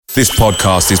This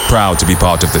podcast is proud to be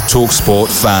part of the TalkSport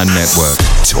Fan Network.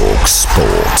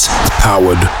 TalkSport.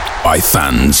 Powered by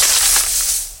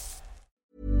fans.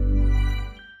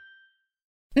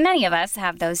 Many of us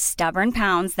have those stubborn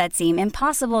pounds that seem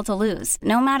impossible to lose,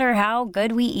 no matter how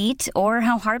good we eat or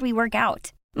how hard we work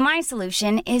out. My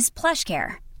solution is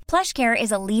PlushCare. PlushCare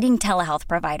is a leading telehealth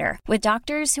provider with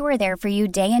doctors who are there for you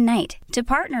day and night to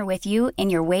partner with you in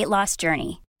your weight loss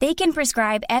journey. They can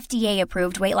prescribe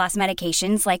FDA-approved weight loss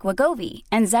medications like Wegovy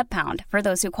and Zepbound for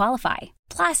those who qualify.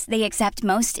 Plus, they accept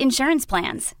most insurance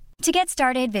plans. To get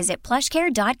started, visit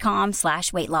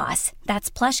plushcare.com/weightloss. That's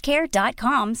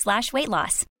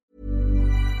plushcare.com/weightloss.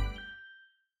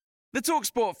 The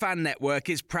TalkSport Fan Network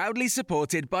is proudly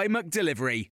supported by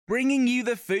McDelivery, bringing you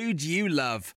the food you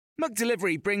love.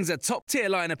 McDelivery brings a top-tier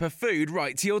lineup of food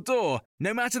right to your door.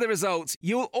 No matter the result,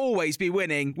 you'll always be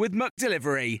winning with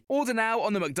McDelivery. Order now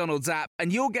on the McDonald's app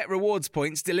and you'll get rewards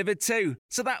points delivered too.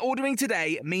 So that ordering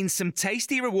today means some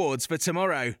tasty rewards for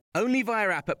tomorrow. Only via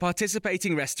app at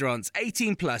participating restaurants.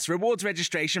 18 plus. Rewards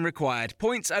registration required.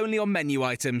 Points only on menu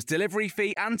items. Delivery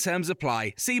fee and terms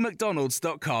apply. See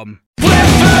mcdonalds.com.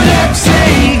 Brentford FC,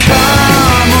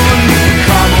 come on, you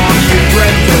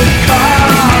Brentford,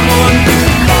 come on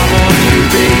you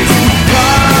Bees,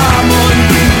 come on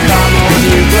you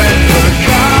Brentford,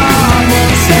 come on,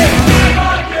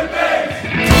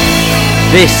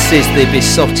 This is the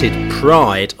Beesotted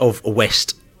Pride of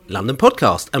West London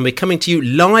podcast, and we're coming to you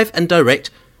live and direct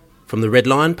from the Red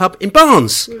Lion pub in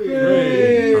Barnes.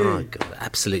 Oh, God,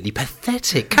 absolutely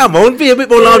pathetic. Come on, be a bit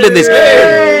more lively in this.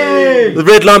 The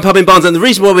Red Lion pub in Barnes, and the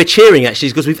reason why we're cheering actually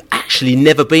is because we've actually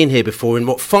never been here before. In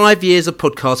 5 years of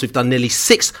podcasts, we've done nearly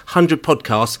 600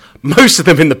 podcasts, most of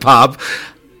them in the pub,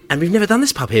 and we've never done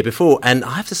this pub here before. And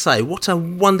I have to say, what a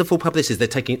wonderful pub this is. They're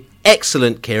taking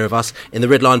excellent care of us in the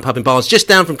Red Lion pub in Barnes, just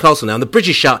down from Castle now, and the bridge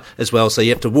is shut as well, so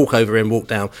you have to walk over and walk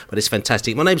down, but it's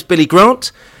fantastic. My name's Billy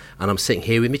Grant, and I'm sitting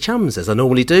here with my chums, as I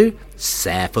normally do,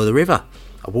 south of the river.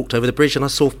 I walked over the bridge and I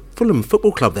saw Fulham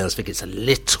Football Club there. I was thinking it's a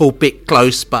little bit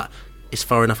close, but it's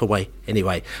far enough away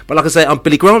anyway. But like I say, I'm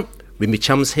Billy Grant with my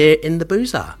chums here in the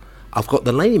Boozer. I've got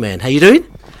the lady man. How you doing?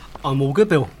 I'm all good,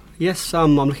 Bill. Yes,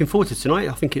 I'm looking forward to tonight.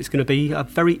 I think it's going to be a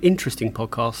very interesting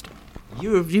podcast.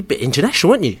 You're a bit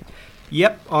international, aren't you?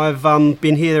 Yep, I've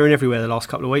been here, there and everywhere the last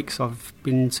couple of weeks. I've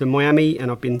been to Miami and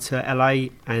I've been to LA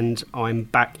and I'm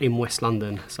back in West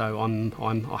London. So I'm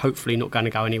hopefully not going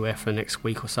to go anywhere for the next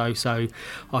week or so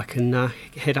I can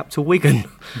head up to Wigan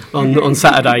on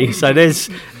Saturday. So there's,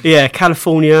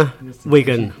 California,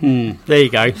 Wigan. There you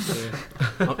go.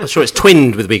 I'm sure it's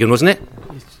twinned with Wigan, wasn't it?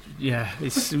 Yeah,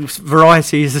 it's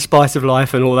variety is the spice of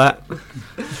life and all that.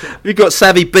 We've got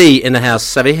Savvy B in the house.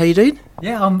 Savvy, how you doing?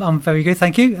 Yeah, I'm very good,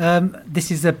 thank you. This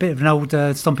is a bit of an old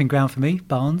stomping ground for me,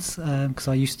 Barnes, because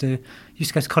I used to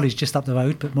go to college just up the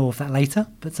road, but more of that later.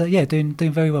 But doing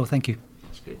very well, thank you.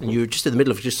 And you're just in the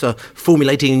middle of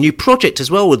formulating a new project as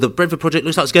well. With the Brentford project,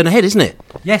 looks like it's going ahead, isn't it?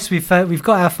 Yes, we've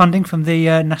got our funding from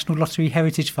the National Lottery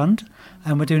Heritage Fund,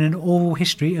 and we're doing an oral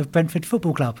history of Brentford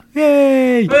Football Club.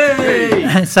 Yay!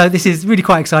 Hey! So this is really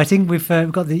quite exciting. We've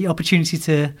got the opportunity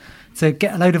to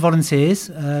get a load of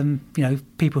volunteers,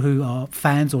 people who are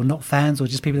fans or not fans, or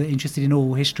just people that are interested in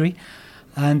oral history,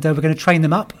 and we're going to train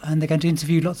them up, and they're going to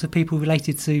interview lots of people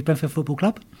related to Brentford Football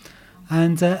Club.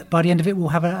 And by the end of it, we'll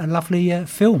have a lovely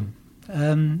film,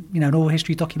 an oral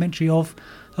history documentary of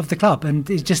the club. And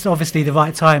it's just obviously the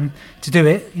right time to do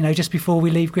it, just before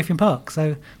we leave Griffin Park.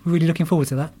 So we're really looking forward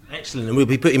to that. Excellent. And we'll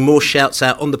be putting more shouts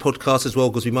out on the podcast as well,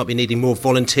 because we might be needing more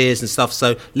volunteers and stuff.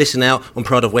 So listen out on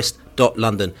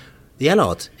prideofwest.london. The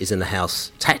Allard is in the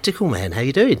house. Tactical man, how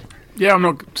you doing? Yeah, I'm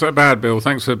not so bad, Bill.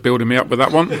 Thanks for building me up with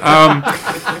that one.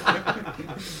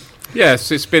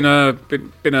 Yes, it's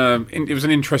it was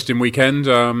an interesting weekend.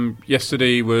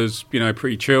 Yesterday was,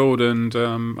 pretty chilled, and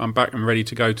I'm back and ready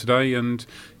to go today. And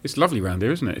it's lovely round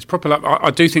here, isn't it? It's proper.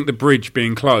 I do think the bridge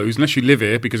being closed, unless you live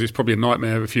here, because it's probably a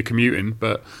nightmare if you're commuting.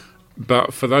 But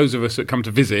for those of us that come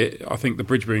to visit, I think the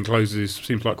bridge being closed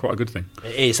seems like quite a good thing.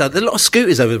 It is. There's a lot of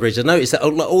scooters over the bridge. I noticed that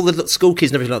all the school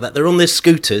kids and everything like that, they're on their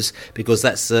scooters because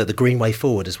that's the green way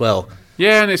forward as well.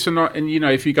 Yeah, and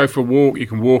if you go for a walk, you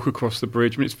can walk across the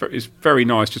bridge. I mean, it's very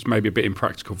nice, just maybe a bit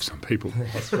impractical for some people.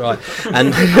 That's right.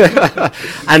 And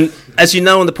as you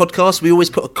know, on the podcast, we always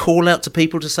put a call out to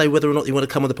people to say whether or not you want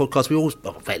to come on the podcast. We've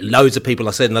had loads of people,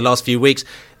 I said, in the last few weeks.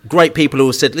 Great people who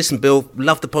have said, listen, Bill,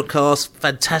 love the podcast,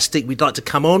 fantastic, we'd like to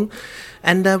come on.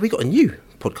 And we got a new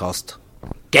podcast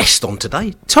guest on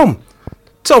today, Tom.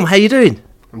 Tom, how you doing?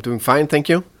 I'm doing fine, thank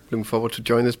you. Looking forward to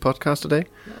join this podcast today.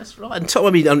 That's right. And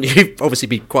Tom, you've obviously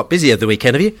been quite busy over the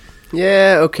weekend, have you?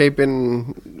 Yeah, okay,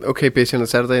 been okay busy on a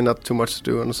Saturday, not too much to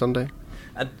do on a Sunday.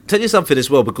 And tell you something as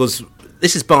well, because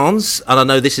this is Barnes, and I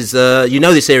know this is you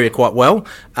know this area quite well.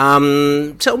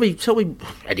 Tell me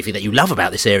anything that you love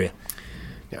about this area.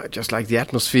 Yeah, just like the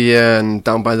atmosphere and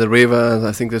down by the river.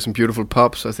 I think there's some beautiful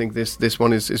pubs. I think this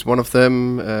one is one of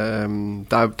them.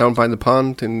 Down by the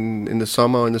pond in the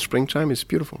summer or in the springtime, it's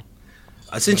beautiful.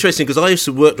 It's interesting because I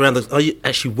actually worked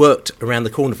around the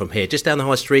corner from here, just down the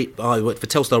high street. I worked for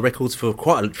Telstar Records for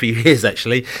quite a few years,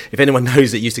 actually. If anyone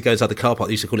knows, it used to go inside the car park.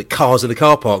 They used to call it Cars in the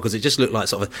Car Park because it just looked like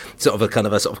sort of a kind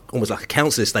of almost like a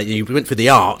council estate. You went through the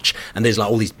arch, and there's like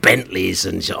all these Bentleys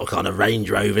and sort of kind of Range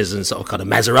Rovers and sort of kind of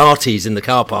Maseratis in the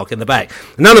car park in the back.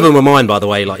 None of them were mine, by the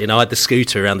way. Like, you know, I had the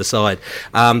scooter around the side.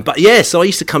 But yeah, so I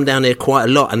used to come down there quite a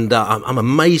lot, and I'm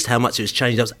amazed how much it's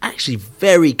changed. I was actually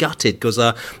very gutted because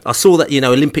I saw that, you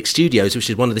know, Olympic Studios,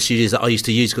 which is one of the studios that I used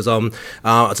to use because I'm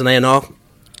as an A&R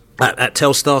at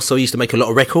Telstar, so I used to make a lot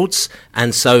of records,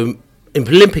 and so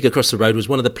Olympic across the road was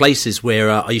one of the places where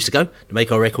I used to go to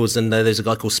make our records, and there's a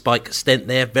guy called Spike Stent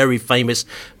there, very famous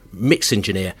mix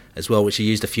engineer as well, which he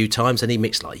used a few times, and he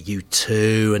mixed like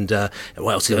U2 and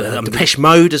what else? Depeche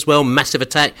Mode as well, Massive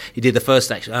Attack. He did the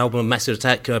first album, Massive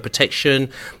Attack, Protection.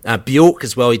 Bjork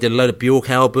as well. He did a load of Bjork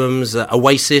albums,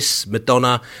 Oasis,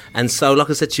 Madonna, and so, like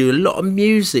I said to you, a lot of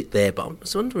music there. But I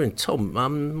was wondering,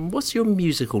 Tom, what's your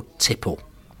musical tipple?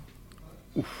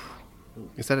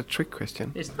 Is that a trick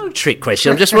question? It's no trick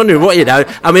question. I'm just wondering what, you know.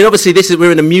 I mean, obviously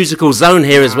we're in a musical zone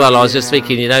here as well. I was just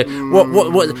thinking, you know,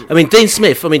 what? I mean, Dean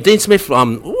Smith. What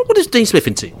is Dean Smith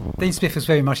into? Dean Smith was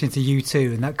very much into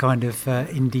U2 and that kind of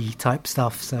indie type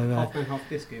stuff. So Half and Half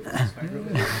Biscuit was his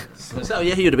favourite. So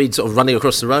yeah, you'd have been sort of running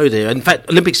across the road here. In fact,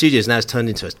 Olympic Studios now has turned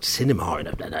into a cinema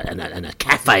and a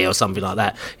cafe or something like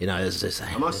that. You know,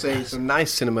 I must say it's a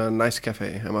nice cinema, a nice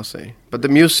cafe. I must say, but the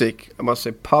music, I must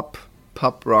say, pop,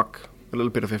 rock. A little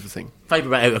bit of everything.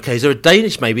 Favourite? Okay, is there a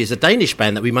Danish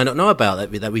band that we may not know about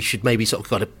that we should maybe sort of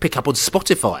kind of pick up on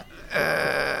Spotify?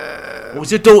 Or was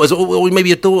your daughter's, or maybe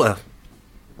your daughter?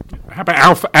 How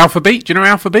about Alphabet? Do you know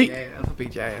Alphabet? Yeah,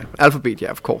 Alphabet. Yeah, Alphabet.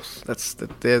 Yeah, of course.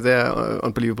 They're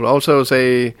unbelievable. Also,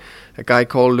 say a guy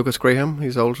called Lucas Graham.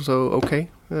 He's also okay.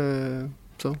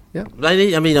 So yeah.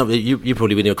 I mean, you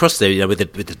probably went across there, you know, with the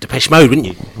Depeche Mode, wouldn't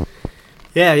you?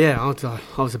 Yeah.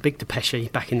 I was a big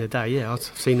Depeche back in the day. Yeah,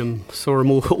 saw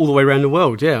them all the way around the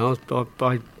world. Yeah,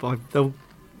 they've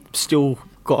still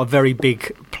got a very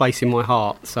big place in my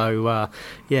heart. So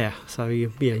you're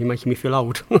making me feel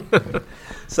old.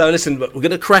 So listen, we're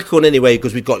going to crack on anyway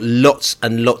because we've got lots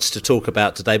and lots to talk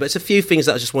about today. But it's a few things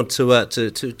that I just want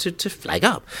to flag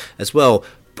up as well.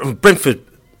 From a Brentford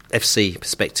FC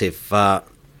perspective.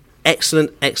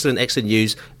 Excellent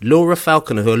news. Laura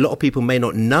Falconer, who a lot of people may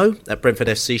not know at Brentford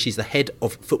FC, she's the head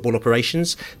of football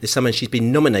operations. This summer she's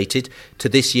been nominated to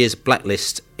this year's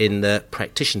Blacklist in the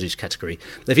practitioners category.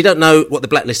 Now, if you don't know what the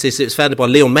Blacklist is, it was founded by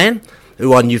Leon Mann,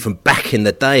 who I knew from back in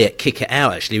the day at Kick It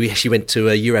Out, actually. We actually went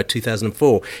to Euro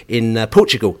 2004 in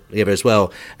Portugal together as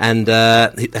well. And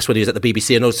that's when he was at the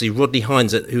BBC. And obviously Rodney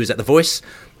Hines, who was at The Voice.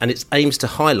 And it aims to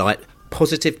highlight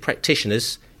positive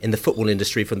practitioners in the football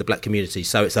industry from the black community.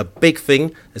 So it's a big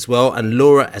thing as well, and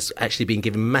Laura has actually been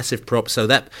given massive props. So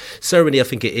that ceremony, I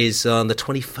think it is on the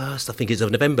 21st, I think it's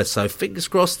of November. So fingers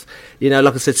crossed, you know,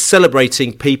 like I said,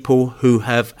 celebrating people who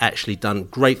have actually done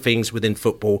great things within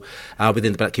football,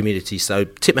 within the black community. So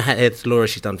tip my hat here to Laura,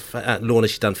 she's done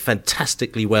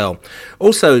fantastically well.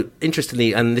 Also,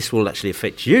 interestingly, and this will actually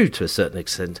affect you to a certain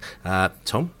extent,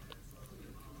 Tom,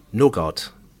 Norgard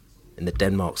in the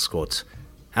Denmark squad.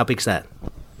 How big's that?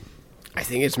 I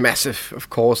think it's massive, of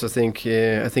course. I think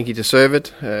he deserves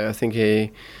it. I think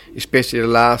he, especially the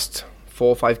last 4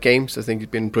 or 5 games, I think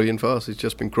it's been brilliant for us. It's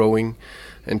just been growing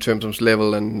in terms of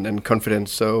level and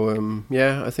confidence. So,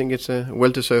 I think it's a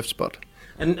well-deserved spot.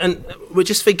 And we're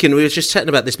just thinking, we were just chatting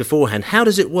about this beforehand. How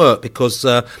does it work? Because,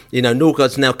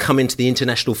 Norgard's now come into the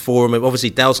international forum. And obviously,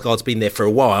 Dalsgaard's been there for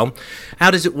a while. How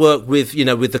does it work with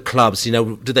the clubs? You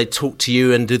know, do they talk to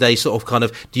you and do they sort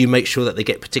of do you make sure that they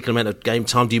get a particular amount of game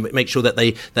time? Do you make sure that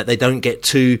they don't get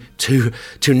too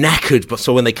knackered, but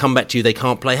so when they come back to you, they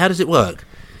can't play? How does it work?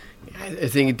 I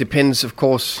think it depends, of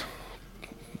course.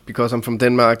 Because I'm from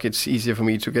Denmark, it's easier for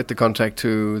me to get the contact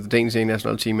to the Danish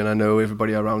national team, and I know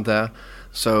everybody around there.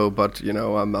 So, but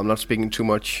I'm not speaking too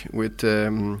much with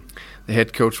the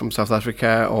head coach from South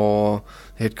Africa or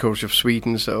the head coach of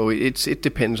Sweden. So it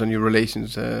depends on your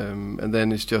relations, and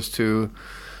then it's just to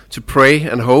pray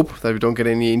and hope that we don't get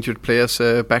any injured players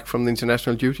back from the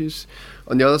international duties.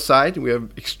 On the other side, we are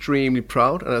extremely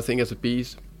proud, and I think as a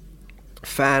Bees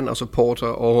fan or supporter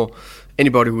or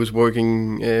anybody who is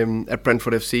working at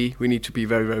Brentford FC, we need to be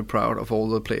very, very proud of all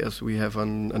the players we have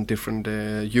on different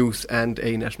youth and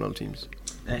A national teams.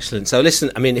 Excellent. So listen,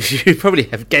 I mean, if you probably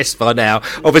have guessed by now,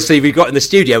 obviously we've got in the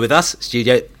studio with us,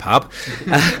 pub,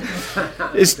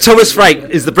 is Thomas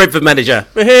Frank, is the Brentford manager.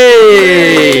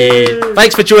 Hey!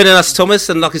 Thanks for joining us, Thomas.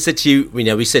 And like I said to you, we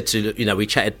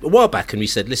chatted a while back and we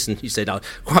said, listen, you said, I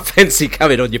quite fancy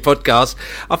coming on your podcast.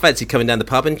 I fancy coming down the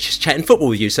pub and just chatting football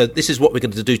with you. So this is what we're going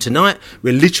to do tonight.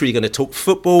 We're literally going to talk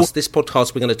football. This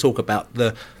podcast, we're going to talk about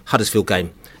the Huddersfield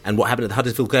game. And what happened at the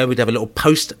Huddersfield game, we'd have a little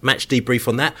post-match debrief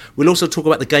on that. We'll also talk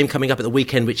about the game coming up at the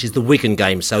weekend, which is the Wigan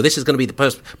game. So this is going to be the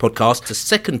first podcast. The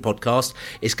second podcast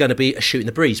is going to be a shoot in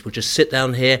the breeze. We'll just sit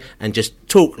down here and just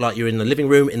talk like you're in the living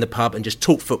room in the pub and just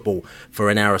talk football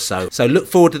for an hour or so. So look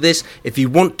forward to this. If you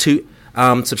want to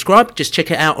subscribe, just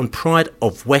check it out on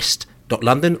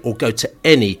prideofwest.london or go to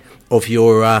any of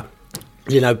your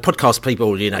podcast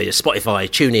people, your Spotify,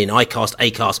 TuneIn, iCast,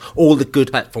 Acast, all the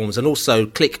good platforms, and also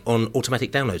click on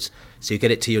automatic downloads so you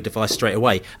get it to your device straight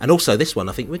away. And also this one,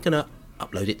 I think we're going to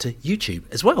upload it to YouTube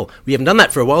as well. We haven't done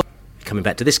that for a while. Coming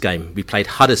back to this game, we played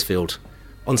Huddersfield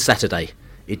on Saturday.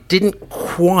 It didn't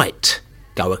quite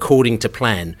go according to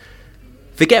plan.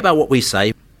 Forget about what we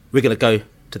say. We're going to go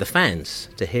to the fans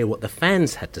to hear what the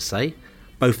fans had to say,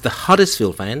 both the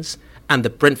Huddersfield fans and the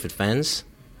Brentford fans,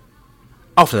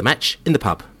 after the match in the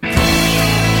pub. First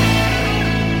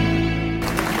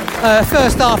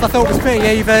half I thought was pretty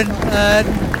even,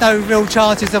 no real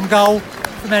chances on goal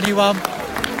from anyone.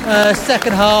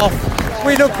 Second half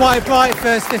we looked quite bright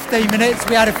first 15 minutes,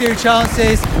 we had a few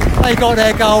chances, they got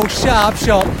their goal, shut up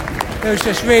shop. It was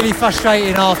just really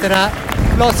frustrating after that.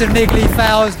 Lots of niggly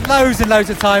fouls, loads and loads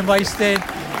of time wasted.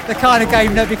 The kind of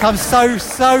game that becomes so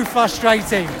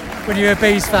frustrating when you're a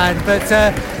Bees fan, but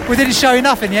we didn't show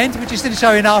enough in the end. We just didn't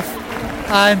show enough,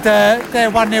 and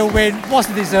their 1-0 win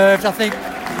wasn't deserved, I think,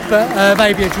 but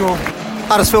maybe a draw.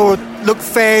 Huddersfield looked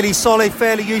fairly solid,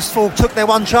 fairly useful, took their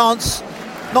one chance.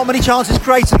 Not many chances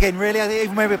created again, really. I think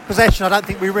even with possession, I don't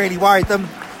think we really worried them.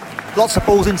 Lots of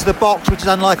balls into the box, which is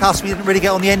unlike us. We didn't really get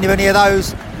on the end of any of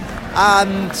those,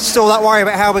 and still that worry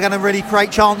about how we're going to really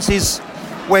create chances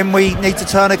when we need to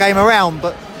turn a game around.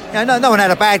 But no one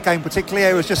had a bad game particularly.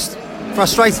 It was just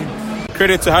frustrating.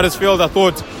 Credit to Huddersfield. I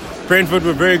thought Brentford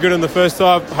were very good in the first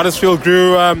half. Huddersfield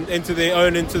grew into their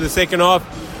own into the second half,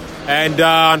 and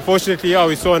unfortunately,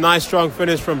 we saw a nice strong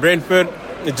finish from Brentford.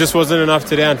 It just wasn't enough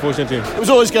today, unfortunately. It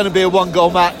was always going to be a one-goal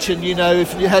match, and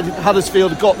if you had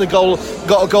Huddersfield got a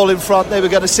goal in front, they were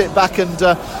going to sit back and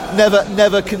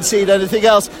never concede anything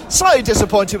else. Slightly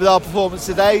disappointed with our performance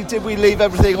today. Did we leave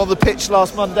everything on the pitch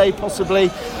last Monday? Possibly.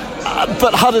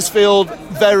 But Huddersfield,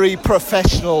 very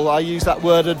professional. I use that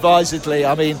word advisedly.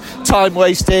 I mean, time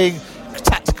wasting,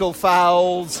 tactical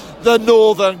fouls, the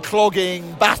northern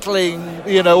clogging, battling,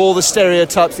 all the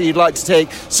stereotypes that you'd like to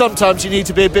take. Sometimes you need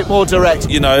to be a bit more direct.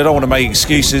 I don't want to make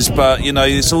excuses, but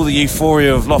it's all the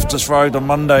euphoria of Loftus Road on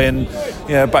Monday, and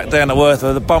back down to earth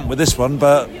with a bump with this one.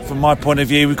 But from my point of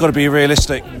view, we've got to be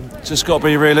realistic. Just got to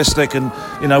be realistic, and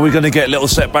we're going to get little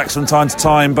setbacks from time to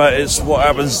time, but it's what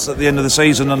happens at the end of the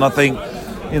season. And I think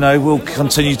we'll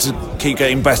continue to keep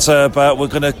getting better, but we're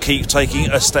going to keep taking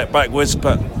a step backwards,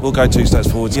 but we'll go 2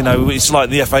 steps forwards. It's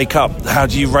like the FA Cup. How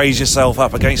do you raise yourself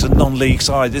up against a non-league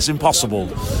side? It's impossible.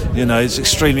 It's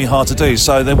extremely hard to do.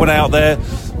 So they went out there,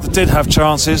 they did have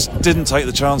chances, didn't take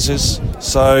the chances.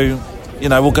 So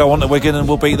we'll go on to Wigan and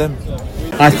we'll beat them.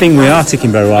 I think we are ticking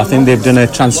very well. I think they've done a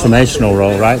transformational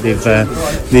role, right?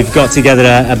 They've got together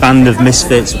a band of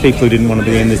misfits, people who didn't want to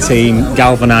be in the team,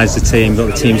 galvanised the team, got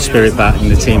the team spirit back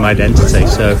and the team identity.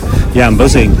 So yeah, I'm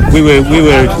buzzing. We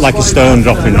were like a stone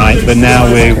dropping, right? But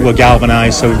now we're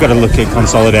galvanised, so we've got to look at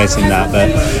consolidating that.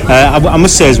 But I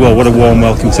must say as well, what a warm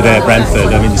welcome today at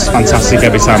Brentford. I mean, it's fantastic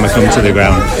every time I come to the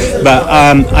ground. But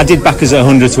I did back us at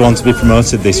 100 to 1 to be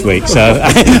promoted this week, so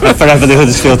forever the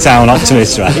Huddersfield Town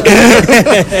optimist,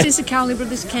 right? Since the Cowley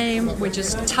brothers came, we're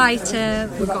just tighter,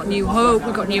 we've got new hope,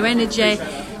 we've got new energy.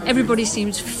 Everybody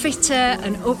seems fitter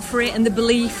and up for it, and the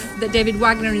belief that David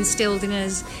Wagner instilled in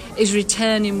us is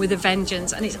returning with a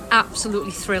vengeance, and it's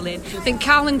absolutely thrilling. I think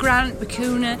Carl and Grant,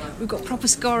 Bakuna, we've got proper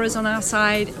scorers on our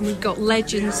side, and we've got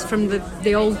legends from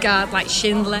the old guard like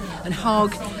Schindler and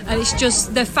Hogg, and it's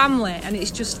just their family, and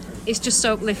it's just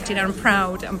so uplifting. I'm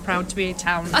proud to be in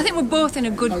town. I think we're both in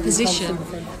a good position,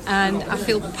 and I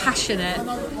feel passionate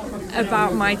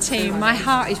about my team. My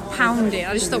heart is pounding.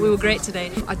 I just thought we were great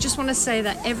today. I just want to say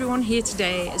that everyone here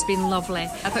today has been lovely. I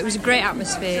thought it was a great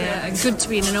atmosphere and good to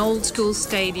be in an old school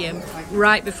stadium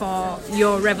right before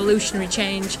your revolutionary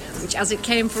change, which as it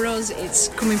came for us, it's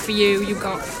coming for you. You've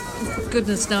got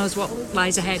goodness knows what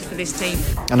lies ahead for this team.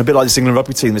 And a bit like this England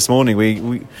rugby team this morning,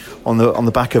 we on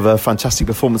the back of a fantastic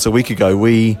performance a week ago,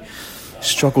 we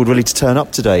struggled really to turn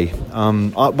up today.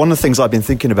 One of the things I've been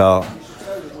thinking about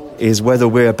is whether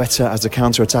we're better as a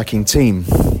counter-attacking team,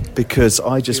 because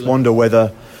I just wonder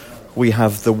whether we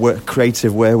have the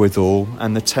creative wherewithal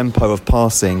and the tempo of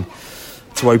passing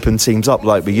to open teams up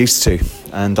like we used to.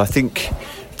 And I think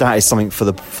that is something for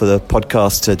the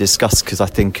podcast to discuss, because I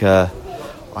think I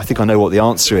know what the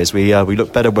answer is. We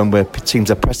look better when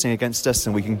teams are pressing against us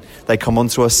and they come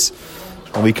onto us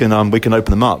and we can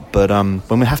open them up. But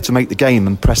when we have to make the game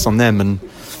and press on them and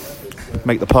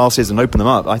make the passes and open them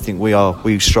up, I think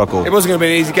we struggle. It wasn't going to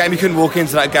be an easy game. You couldn't walk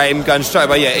into that game going straight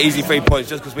away, easy 3 points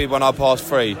just because we won our past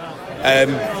 3.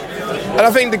 And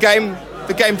I think the game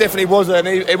definitely was an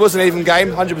even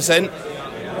game,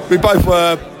 100%. We both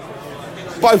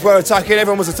were attacking.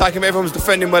 Everyone was attacking. Everyone was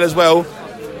defending well as well.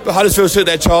 But Huddersfield took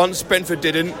their chance. Brentford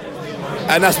didn't,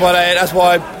 and that's why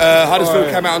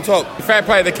Huddersfield came out on top. Fair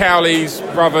play to the Cowleys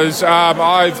brothers.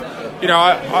 I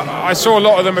saw a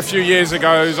lot of them a few years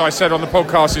ago, as I said on the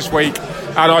podcast this week,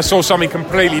 and I saw something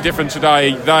completely different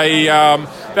today. They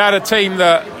had a team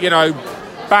that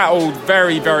battled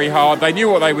very, very hard. They knew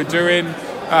what they were doing.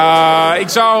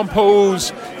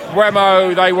 Examples,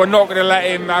 Remo, they were not going to let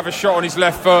him have a shot on his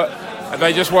left foot.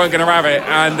 They just weren't going to have it,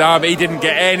 and he didn't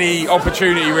get any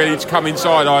opportunity really to come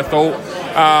inside, I thought.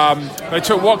 They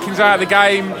took Watkins out of the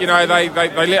game.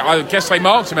 I guess they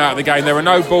marked him out of the game. There were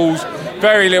no balls,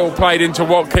 very little played into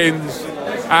Watkins,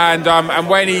 and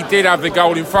when he did have the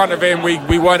goal in front of him,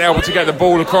 we weren't able to get the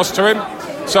ball across to him.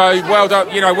 So well done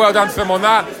to them on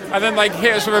that. And then they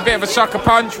hit us with a bit of a sucker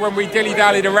punch when we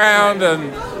dilly-dallied around,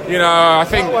 and I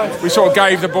think we sort of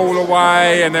gave the ball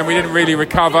away, and then we didn't really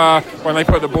recover when they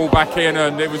put the ball back in,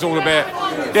 and it was all a bit,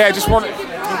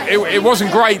 it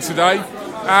wasn't great today.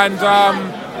 And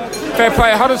fair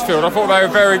play at Huddersfield. I thought they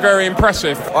were very, very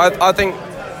impressive. I think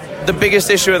the biggest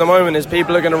issue at the moment is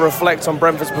people are going to reflect on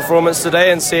Brentford's performance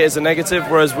today and see it as a negative,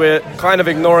 whereas we're kind of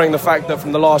ignoring the fact that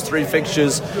from the last 3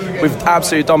 fixtures we've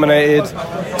absolutely dominated.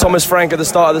 Thomas Frank at the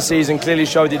start of the season clearly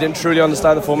showed he didn't truly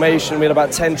understand the formation. We had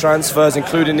about 10 transfers,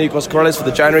 including Nikos Corrales for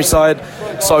the January side,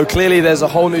 so clearly there's a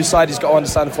whole new side he's got to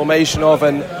understand the formation of,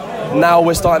 and now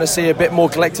we're starting to see a bit more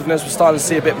collectiveness. We're starting to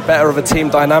see a bit better of a team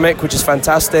dynamic, which is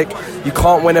fantastic. You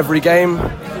can't win every game,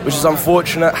 which is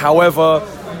unfortunate. However,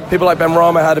 people like Ben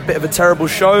Rama had a bit of a terrible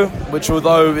show, which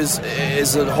although is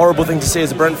a horrible thing to see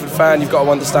as a Brentford fan, you've got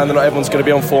to understand that not everyone's going to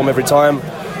be on form every time.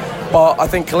 But I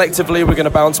think collectively we're going to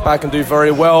bounce back and do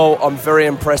very well. I'm very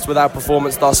impressed with our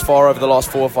performance thus far over the last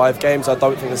 4 or 5 games. I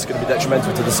don't think this is going to be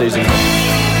detrimental to the season.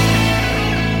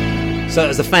 So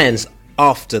as the fans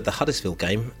after the Huddersfield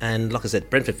game, and like I said,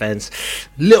 Brentford fans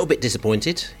a little bit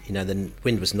disappointed. The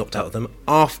wind was knocked out of them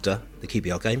after the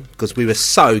QPR game, because we were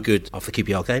so good after the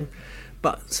QPR game.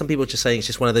 But some people are just saying it's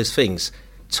just one of those things.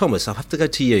 Thomas, I'll have to go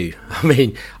to you. I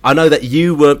mean, I know that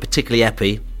you weren't particularly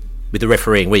happy with the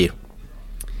refereeing, were you?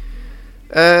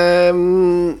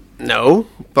 No,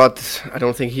 but I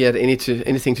don't think he had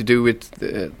anything to do with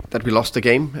that we lost the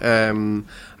game.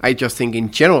 I just think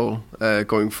in general,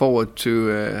 going forward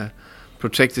to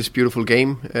protect this beautiful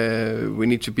game, we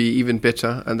need to be even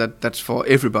better, and that's for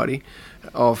everybody,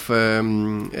 of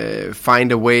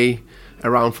find a way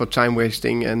around for time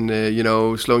wasting and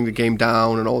slowing the game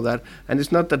down and all that. And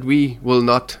it's not that we will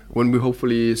not, when we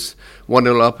hopefully is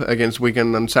 1-0 up against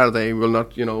Wigan on Saturday, will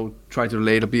not try to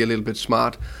later be a little bit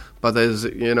smart. But there's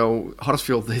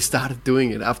Huddersfield, they started doing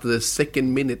it after the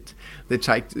second minute. They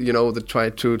tried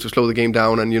to slow the game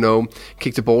down and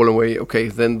kick the ball away. Okay,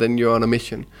 then you're on a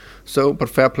mission. So, but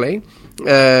fair play.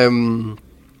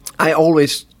 I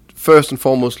always first and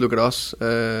foremost look at us.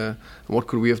 What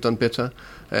could we have done better?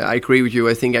 I agree with you.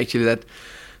 I think actually that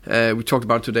we talked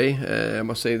about today. I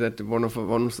must say that one of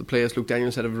the players, Luke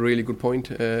Daniels, had a really good point.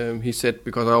 He said,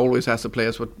 because I always ask the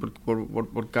players,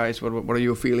 what guys, what are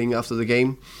you feeling after the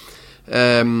game?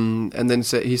 And then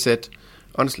he said,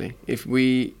 honestly, if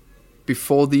we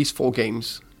before these 4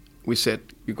 games, we said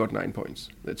you got 9 points.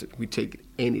 That's it. We take it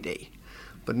any day.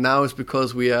 But now it's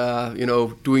because we are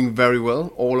doing very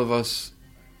well. All of us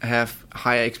have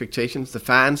higher expectations. The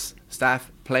fans,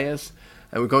 staff, players.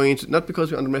 And we're going into, not because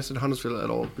we underestimated Huddersfield at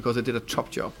all, because they did a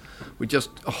top job. We just,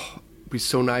 it'd be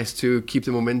so nice to keep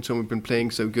the momentum. We've been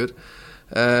playing so good.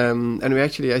 And we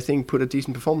actually, I think, put a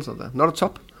decent performance out there. Not a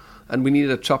top. and we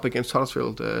needed a chop against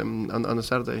Huddersfield on a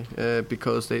Saturday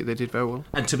because they did very well.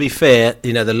 And to be fair,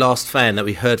 the last fan that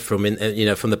we heard from,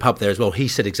 from the pub there as well, he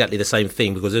said exactly the same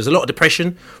thing, because there's a lot of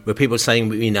depression where people are saying,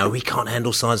 we can't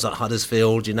handle sides like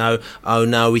Huddersfield, oh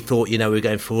no, we thought, we were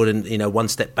going forward and, one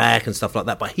step back and stuff like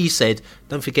that. But he said,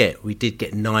 don't forget, we did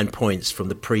get 9 points from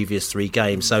the previous 3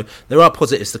 games. So there are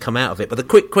positives to come out of it. But the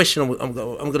quick question I'm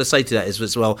going to say to that is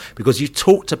as well, because you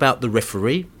talked about the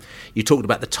referee, you talked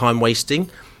about the time wasting.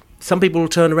 Some people will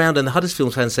turn around and the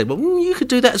Huddersfield fans say, well, you could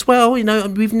do that as well.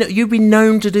 You've been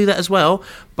known to do that as well.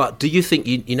 But do you think,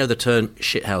 you know the term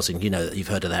shithousing, that you've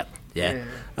heard of that? Yeah.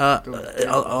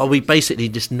 Are we basically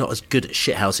just not as good at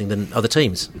shithousing than other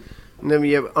teams? No,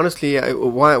 yeah, honestly,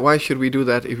 why should we do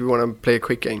that if we want to play a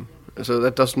quick game? So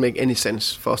that doesn't make any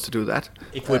sense for us to do that.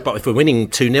 If we're winning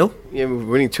 2-0? Yeah, we're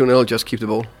winning 2-0, just keep the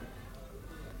ball.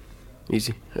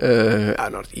 Easy.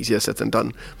 Not easier said than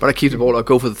done. But I keep the ball, I'll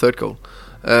go for the third goal.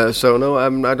 So no,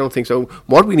 I don't think so.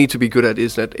 What we need to be good at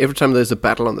is that every time there's a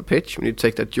battle on the pitch, we need to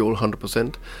take that duel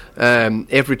 100%.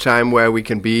 Every time where we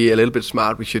can be a little bit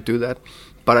smart, we should do that.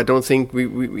 But I don't think we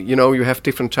you have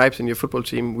different types in your football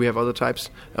team. We have other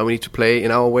types, and we need to play in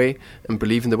our way and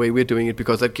believe in the way we're doing it,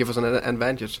 because that gives us an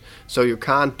advantage. So you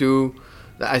can't do.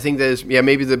 I think there's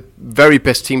maybe the very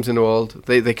best teams in the world.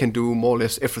 They can do more or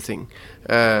less everything.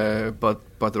 But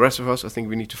the rest of us, I think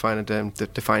we need to find a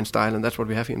defined style, and that's what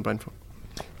we have here in Brentford.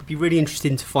 It'd be really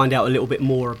interesting to find out a little bit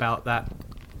more about that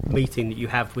meeting that you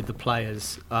have with the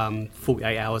players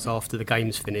 48 hours after the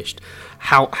game's finished.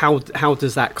 How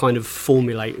does that kind of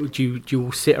formulate? Do you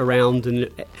all sit around, and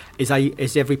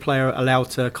is every player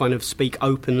allowed to kind of speak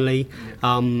openly?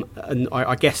 And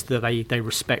I guess that they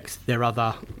respect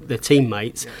their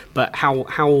teammates, but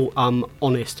how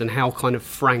honest and how kind of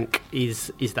frank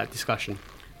is that discussion?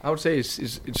 I would say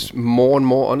it's more and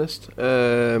more honest,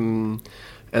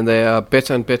 and they are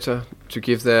better and better to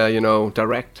give their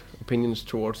direct opinions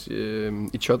towards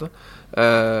each other,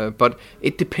 but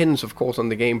it depends, of course, on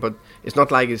the game. But it's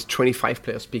not like it's 25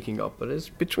 players speaking up, but it's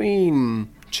between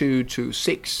 2 to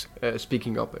 6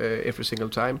 speaking up every single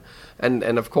time. And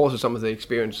of course, some of the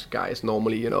experienced guys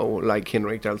normally, like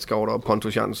Henrik Dalsgaard or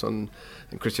Pontus Jansson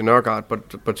and Christian Nørgaard.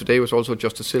 But today was also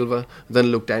Justice Silva. Then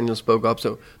Luke Daniel spoke up.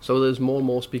 So there's more and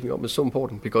more speaking up. It's so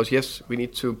important, because yes, we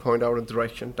need to point out a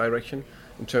direction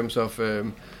in terms of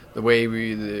the way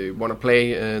we want to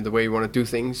play, the way we want to do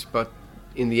things. But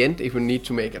in the end, if we need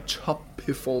to make a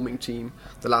top-performing team,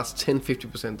 the last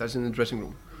 10-50%, that's in the dressing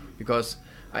room. Because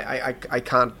I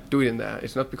can't do it in there.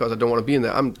 It's not because I don't want to be in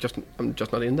there. I'm just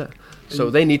not in there. So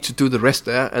they need to do the rest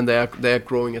there, and they're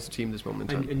growing as a team this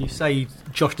moment. And you say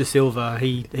Josh De Silva,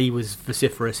 he was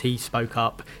vociferous. He spoke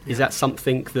up. Is that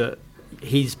something that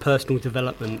his personal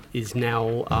development is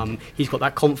now, he's got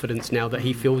that confidence now that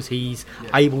he feels he's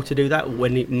able to do that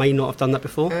when he may not have done that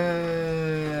before?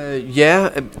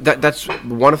 That's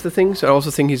one of the things. I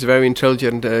also think he's a very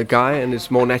intelligent guy, and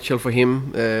it's more natural for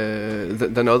him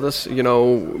than others.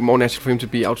 More natural for him to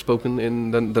be outspoken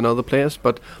than other players.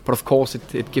 But of course,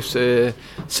 it gives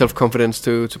self-confidence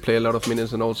to play a lot of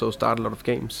minutes and also start a lot of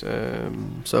games.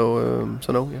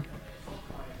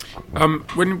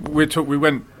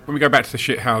 When we go back to the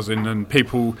shithousing and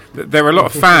people, there are a lot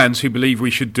of fans who believe we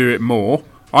should do it more.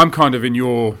 I'm kind of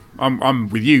I'm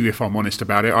with you, if I'm honest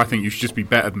about it. I think you should just be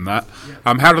better than that.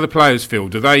 How do the players feel?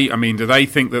 Do they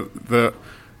think that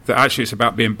actually it's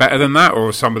about being better than that, or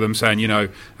are some of them saying,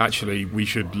 actually we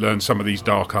should learn some of these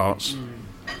dark arts?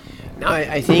 No,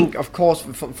 I think, of course,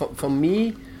 for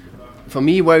me,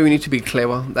 where we need to be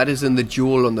clever, that is in the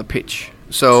duel on the pitch.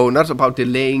 So not about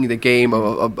delaying the game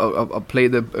or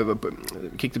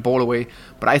kick the ball away,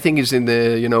 but I think it's in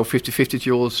the 50-50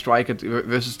 duels, striker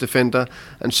versus defender,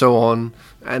 and so on.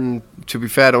 And to be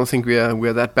fair, I don't think we are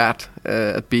that bad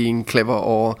at being clever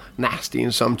or nasty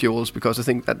in some duels, because I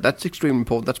think that's extremely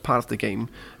important. That's part of the game.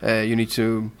 You need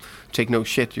to take no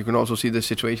shit. You can also see the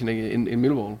situation in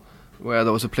Millwall, where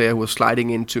there was a player who was sliding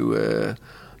into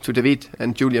to David,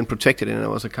 and Julian protected it, and it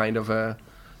was a kind of a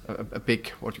big,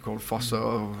 what you call fossa,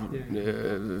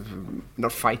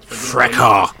 not fight, but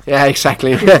fracas. Yeah,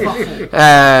 exactly.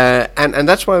 And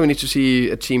that's why we need to see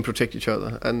a team protect each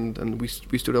other, and we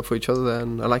stood up for each other there,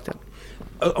 and I like that.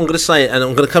 I'm going to say it, and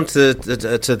I'm going to come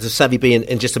to Savvy B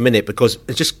in just a minute, because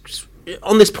it's just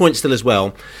on this point still as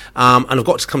well, and I've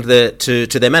got to come to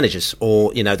their managers,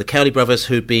 or the Cowley brothers,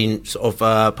 who've been sort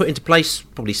of put into place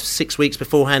probably 6 weeks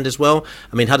beforehand as well.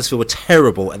 I mean, Huddersfield were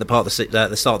terrible at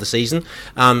the start of the season.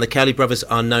 The Cowley brothers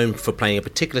are known for playing a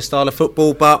particular style of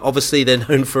football, but obviously they're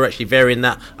known for actually varying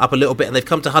that up a little bit, and they've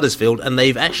come to Huddersfield and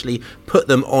they've actually put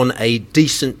them on a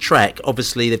decent track.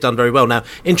 Obviously they've done very well. Now,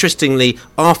 interestingly,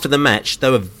 after the match, they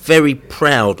were very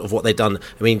proud of what they've done.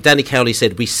 I mean, Danny Cowley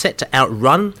said, "We set to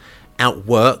outrun,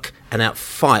 outwork and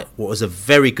outfight what was a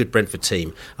very good Brentford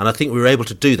team," and I think we were able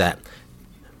to do that.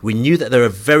 We knew that they were a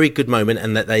very good moment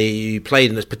and that they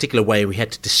played in a particular way, and we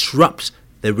had to disrupt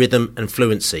their rhythm and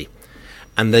fluency.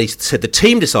 And they said the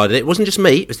team decided it wasn't just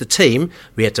me, it was the team.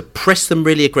 We had to press them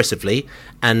really aggressively,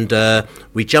 and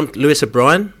we jumped Lewis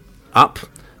O'Brien up,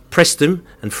 Preston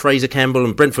and Fraser Campbell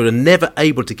and Brentford were never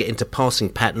able to get into passing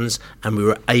patterns, and we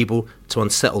were able to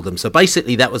unsettle them. So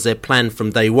basically that was their plan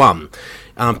from day one.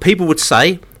 People would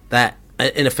say that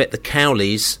in effect the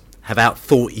Cowleys have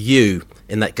outthought you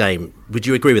in that game. Would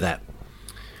you agree with that?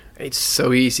 It's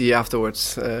so easy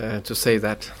afterwards to say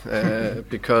that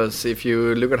because if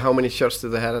you look at how many shots that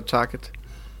they had at target,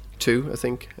 2, I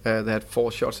think. They had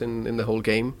 4 shots in the whole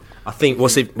game. I think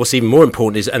what's even more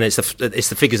important is, and it's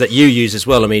the figures that you use as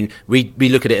well. I mean, we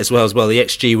look at it as well. The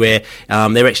XG, where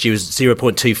their XG was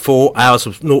 0.24, ours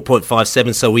was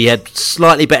 0.57, so we had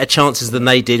slightly better chances than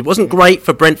they did. It wasn't great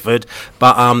for Brentford,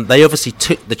 but they obviously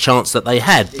took the chance that they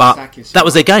had. But exactly. That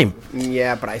was their game.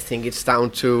 Yeah, but I think it's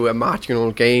down to a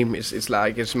marginal game. It's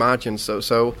like it's margins.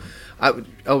 So I would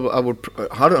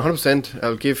 100%. I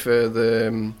would give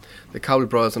the Cowley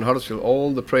brothers and Huddersfield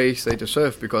all the praise they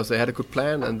deserve, because they had a good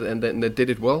plan and they did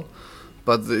it well.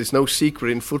 But there's no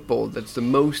secret in football. That's the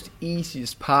most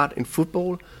easiest part in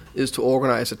football, is to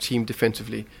organize a team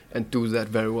defensively and do that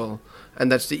very well. And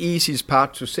that's the easiest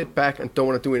part, to sit back and don't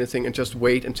want to do anything and just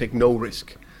wait and take no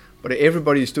risk. But if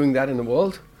everybody is doing that in the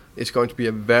world, it's going to be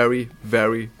a very,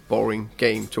 very boring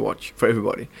game to watch for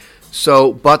everybody.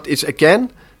 So, but it's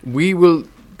again, we will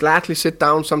gladly sit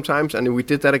down sometimes, and we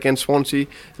did that against Swansea,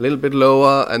 a little bit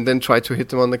lower, and then try to hit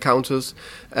them on the counters.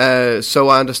 So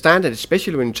I understand that,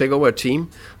 especially when you take over a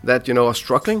team that are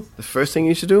struggling, the first thing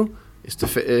you should do is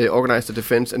to organize the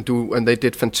defense and they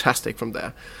did fantastic from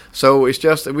there. So it's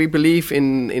just, we believe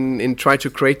in try to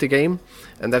create the game,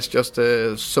 and that's just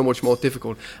so much more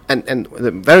difficult. And the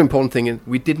very important thing is,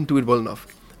 we didn't do it well enough.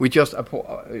 We just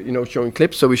showing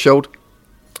clips, so we showed,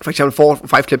 for example, 4 or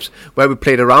 5 clips where we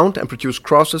played around and produced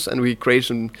crosses and we created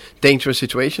some dangerous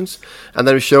situations. And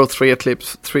then we showed 3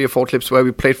 or 4 clips where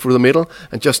we played through the middle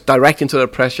and just direct into their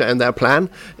pressure and their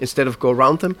plan instead of go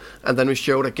around them. And then we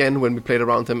showed again when we played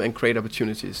around them and create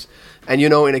opportunities. And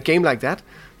in a game like that,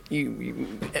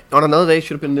 on another day it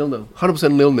should have been 0-0, 100%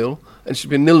 0-0, and it should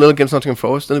be 0-0 against Nottingham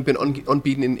Forest. Then it'd been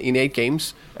unbeaten in 8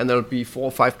 games, and there'll be 4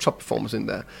 or 5 top performers in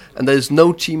there. And there's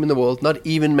no team in the world, not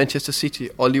even Manchester City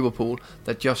or Liverpool,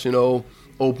 that just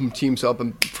open teams up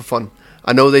and for fun.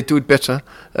 I know they do it better,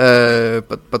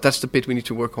 but that's the bit we need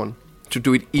to work on, to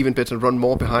do it even better, run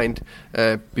more behind,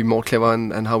 be more clever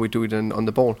and how we do it on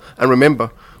the ball. And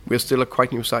remember, we're still a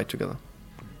quite new side together.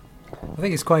 I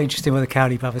think it's quite interesting what the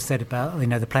Cowley brothers said about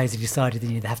the players have decided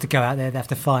they have to go out there, they have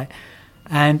to fight,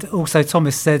 and also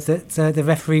Thomas said that the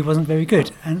referee wasn't very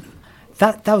good, and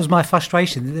that was my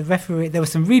frustration. The referee, there were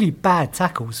some really bad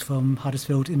tackles from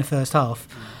Huddersfield in the first half,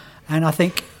 and I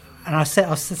was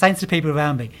saying to the people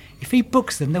around me, if he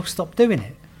books them, they'll stop doing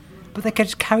it. But they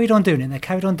just carried on doing it,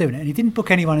 and he didn't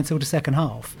book anyone until the second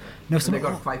half. They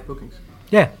got 5 bookings.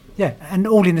 Yeah, and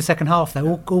all in the second half,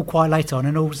 though, all quite late on,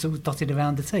 and all sort of dotted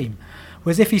around the team.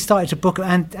 Whereas if he started to book,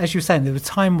 and as you were saying, there was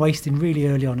time wasting really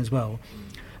early on as well,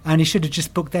 and he should have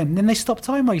just booked them. Then they stopped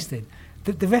time wasting.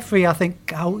 The referee, I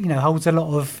think, holds a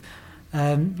lot of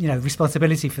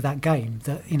responsibility for that game.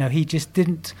 That he just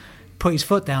didn't put his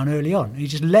foot down early on. He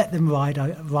just let them ride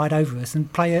over us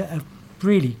and play a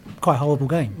really quite horrible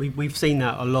game. We've seen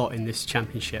that a lot in this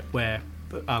championship, where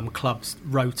clubs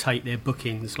rotate their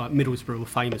bookings. Like Middlesbrough were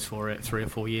famous for it 3 or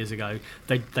 4 years ago.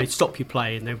 They stop you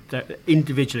playing. They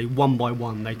individually, one by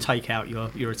one, they take out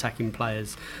your attacking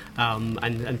players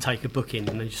and take a booking,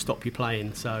 and they just stop you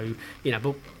playing. So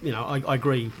I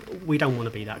agree. We don't want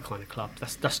to be that kind of club.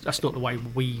 That's not the way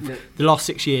the last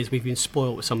 6 years we've been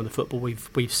spoiled with some of the football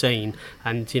we've seen,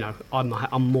 and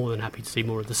I'm more than happy to see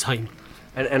more of the same.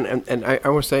 And I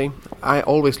was saying, I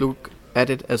always look at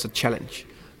it as a challenge.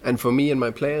 And for me and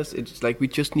my players, it's like we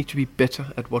just need to be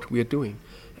better at what we are doing.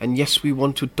 And yes, we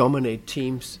want to dominate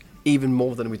teams even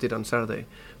more than we did on Saturday.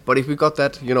 But if we got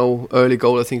that, early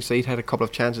goal, I think Said had a couple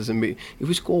of chances. And if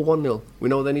we score 1-0, we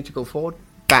know they need to go forward.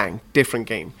 bang, different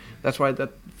game. That's why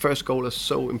that first goal is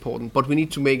so important. But we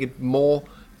need to make it more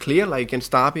clear, like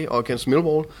against Derby or against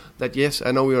Millwall, that yes,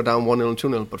 I know we are down 1-0 and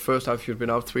 2-0, but first half you've been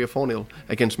out 3 or 4-0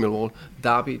 against Millwall.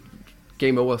 Derby,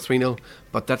 game over 3-0,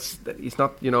 but it's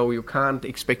not, you can't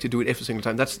expect to do it every single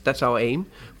time. That's our aim,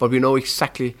 but we know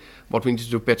exactly what we need to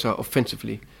do better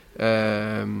offensively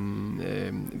on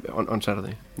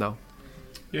Saturday now.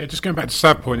 Yeah, just going back to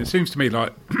Sav's point, it seems to me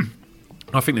like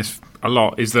I think this a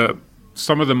lot is that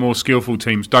some of the more skillful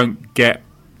teams don't get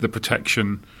the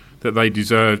protection that they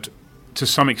deserved to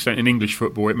some extent in English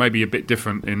football. It may be a bit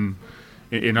different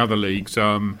in other leagues.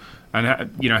 And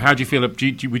how do you feel?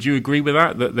 Would you agree with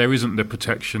that there isn't the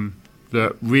protection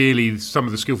that really some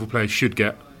of the skillful players should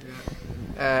get?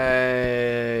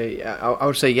 I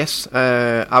would say yes.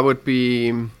 I would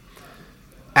be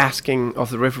asking of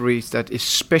the referees that,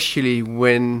 especially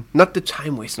when not the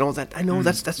time waste and all that. I know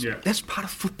that's part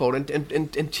of football,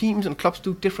 and teams and clubs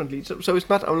do differently. So it's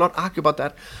not. I'll not argue about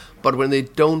that. But when they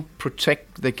don't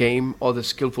protect the game or the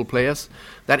skillful players,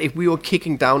 that if we were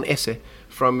kicking down Esse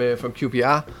from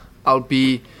QPR, I'll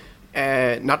be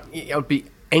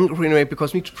angry in a way,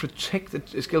 because we need to protect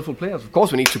the skillful players. Of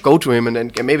course, we need to go to him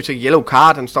and maybe take a yellow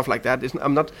card and stuff like that.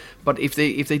 But if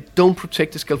they don't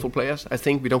protect the skillful players, I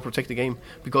think we don't protect the game,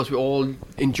 because we all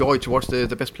enjoy to watch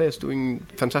the best players doing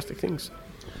fantastic things.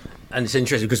 And it's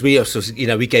interesting because we also,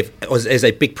 we gave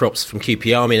Eze big props from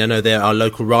QPR. I mean, I know they're our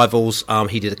local rivals.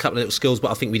 He did a couple of little skills,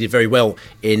 but I think we did very well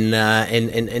in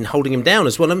holding him down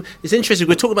as well. It's interesting.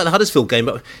 We're talking about the Huddersfield game,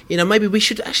 but maybe we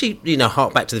should actually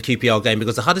hark back to the QPR game,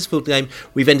 because the Huddersfield game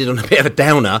we've ended on a bit of a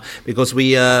downer because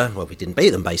we didn't beat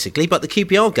them basically. But the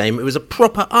QPR game, it was a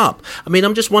proper up. I mean,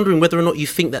 I'm just wondering whether or not you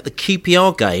think that the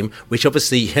QPR game, which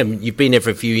obviously you've been there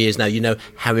for a few years now, you know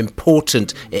how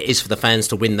important it is for the fans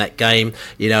to win that game.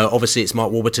 Obviously, it's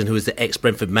Mark Warburton, who is the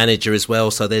ex-Brentford manager as well,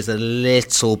 so there's a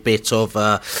little bit of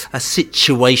a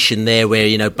situation there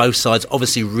where, both sides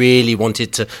obviously really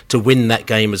wanted to win that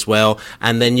game as well.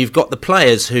 And then you've got the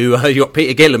players who, you've got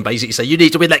Peter Gillen basically say, you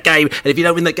need to win that game, and if you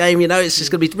don't win that game, it's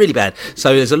just going to be really bad.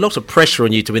 So there's a lot of pressure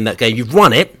on you to win that game. You've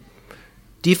won it.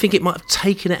 Do you think it might have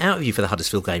taken it out of you for the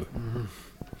Huddersfield game?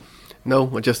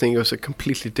 No, I just think it was a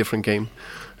completely different game.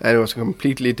 And it was a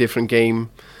completely different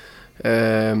game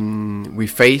we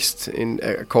faced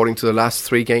according to the last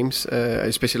 3 games,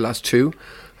 especially the last 2,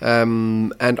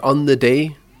 and on the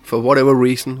day, for whatever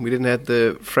reason, we didn't have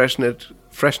the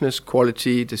freshness,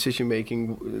 quality, decision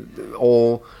making,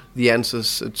 or the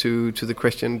answers to the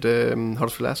question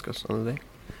Huddersfield asked us on the day.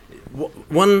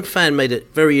 One fan made a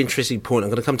very interesting point. I'm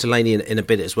going to come to Laney in a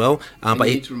bit as well. But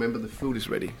you need to remember the food is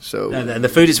ready. So and the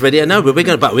food is ready. I know, but we're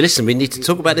going to. But listen, we need to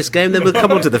talk about this game. Then we'll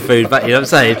come on to the food. But you know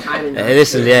what I'm saying?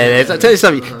 Listen, I'll tell you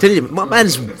something. Tell you, my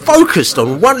man's focused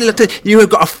on one little. You have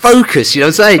got a focus. You know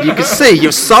what I'm saying? You can see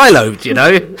you're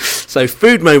siloed. So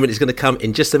food moment is going to come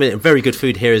in just a minute. And very good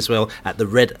food here as well at the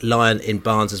Red Lion in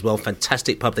Barnes as well.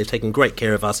 Fantastic pub. They've taken great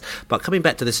care of us. But coming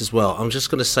back to this as well, I'm just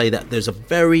going to say that there's a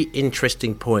very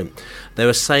interesting point. They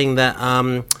were saying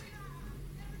that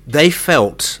they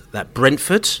felt that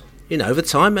Brentford, over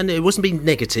time, and it wasn't being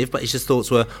negative, but his just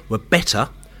thoughts were better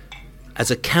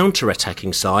as a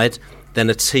counter-attacking side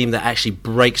than a team that actually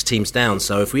breaks teams down.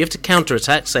 So if we have to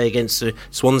counter-attack, say against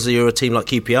Swansea or a team like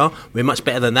QPR, we're much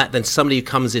better than that than somebody who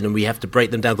comes in and we have to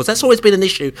break them down. Because that's always been an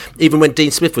issue, even when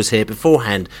Dean Smith was here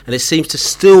beforehand, and it seems to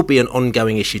still be an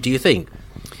ongoing issue. Do you think?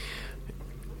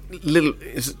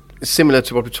 Similar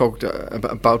to what we talked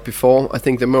about before, I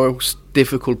think the most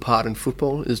difficult part in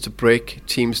football is to break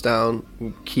teams down,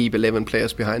 keep 11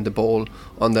 players behind the ball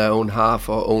on their own half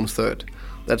or own third.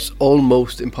 That's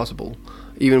almost impossible.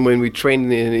 Even when we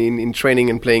train in training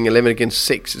and playing 11 against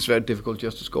 6, it's very difficult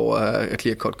just to score a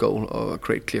clear-cut goal or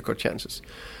create clear-cut chances.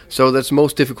 So that's the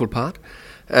most difficult part.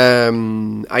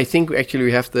 I think actually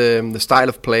we have the style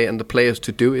of play and the players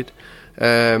to do it,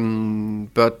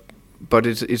 but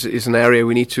it's an area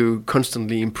we need to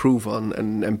constantly improve on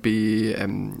and be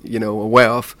aware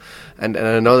of. And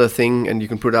another thing, and you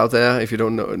can put it out there if you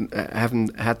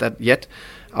haven't had that yet,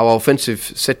 our offensive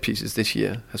set pieces this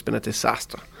year has been a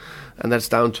disaster, and that's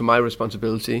down to my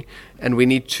responsibility. And we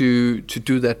need to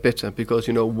do that better, because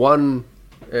one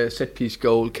set piece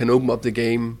goal can open up the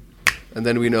game. And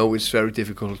then we know it's very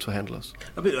difficult to handle us.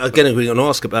 Again, we're going to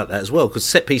ask about that as well, because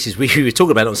set pieces, we were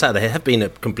talking about it on Saturday, have been a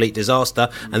complete disaster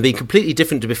and been completely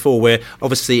different to before, where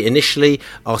obviously initially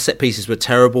our set pieces were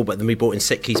terrible, but then we brought in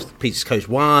set pieces coach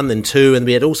 1 and 2, and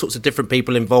we had all sorts of different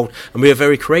people involved, and we were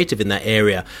very creative in that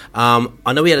area.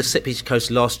 I know we had a set piece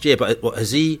coach last year, but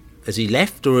has he Has he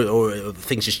left, or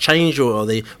things just changed, or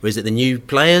is it the new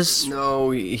players? No,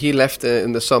 he left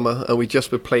in the summer, and we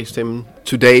just replaced him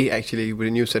today, actually, with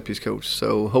a new set-piece coach.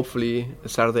 So hopefully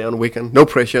Saturday on weekend, no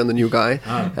pressure on the new guy.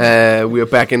 We are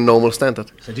back in normal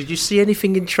standard. So did you see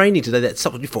anything in training today that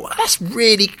something you thought, that's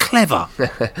really clever?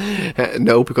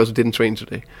 No, because we didn't train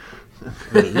today.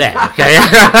 Yeah, okay.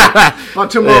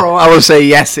 But tomorrow I will say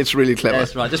yes, it's really clever.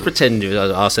 That's right. Just pretend you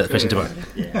ask that question tomorrow.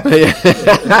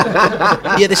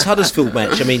 Yeah, this Huddersfield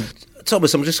match. I mean,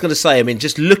 Thomas, I'm just going to say. I mean,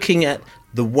 just looking at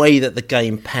the way that the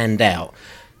game panned out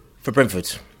for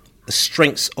Brentford, the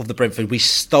strengths of the Brentford. We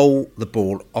stole the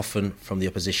ball often from the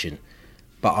opposition,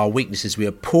 but our weaknesses: we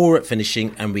are poor at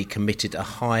finishing, and we committed a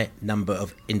high number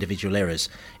of individual errors.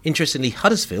 Interestingly,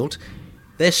 Huddersfield.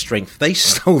 Their strength, they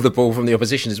stole the ball from the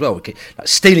opposition as well, like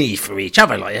stealing it from each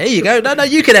other. Like, here you go, no,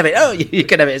 you can have it. Oh, you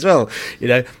can have it as well, you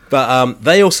know. But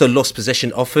they also lost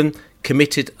possession often,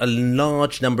 committed a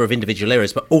large number of individual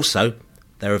errors, but also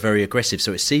they were very aggressive.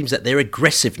 So it seems that their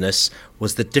aggressiveness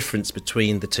was the difference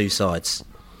between the two sides.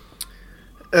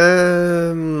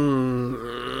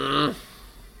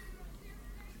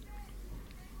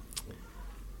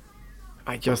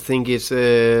 I just think it's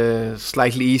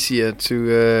slightly easier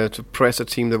to press a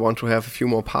team that want to have a few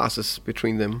more passes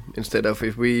between them, instead of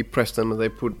if we press them and they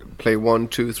play 1,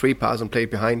 2, 3 passes and play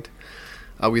behind.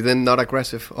 Are we then not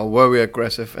aggressive, or were we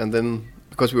aggressive, and then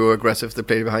because we were aggressive they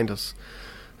played behind us?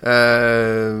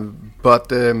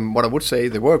 But what I would say,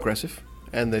 they were aggressive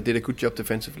and they did a good job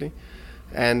defensively,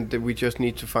 and we just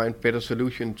need to find better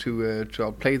solution to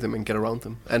outplay them and get around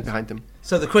them and behind them.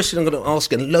 So the question I'm going to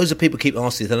ask, and loads of people keep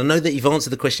asking this, and I know that you've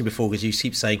answered the question before because you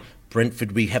keep saying,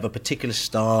 Brentford, we have a particular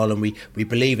style and we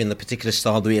believe in the particular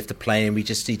style that we have to play and we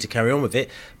just need to carry on with it.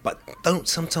 But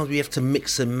sometimes we have to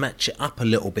mix and match it up a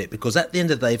little bit, because at the end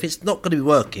of the day, if it's not going to be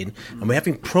working and we're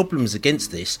having problems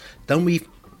against this, don't we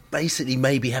basically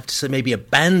maybe have to say maybe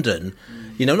abandon,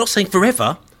 not saying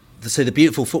forever, to say the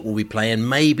beautiful football we play, and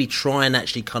maybe try and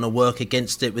actually kind of work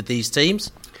against it with these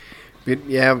teams?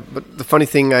 Yeah, but the funny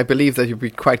thing, I believe that you'll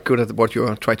be quite good at what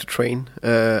you try to train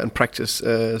and practice.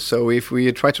 So if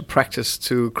we try to practice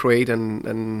to create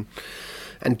and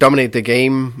dominate the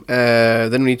game,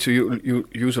 then we need to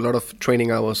use a lot of training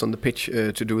hours on the pitch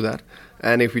to do that.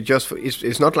 And if we just,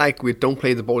 it's not like we don't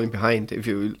play the ball in behind.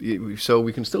 So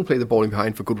we can still play the ball in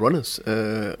behind for good runners.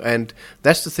 And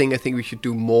that's the thing I think we should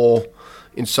do more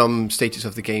in some stages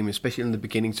of the game, especially in the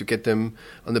beginning, to get them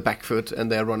on the back foot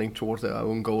and they're running towards their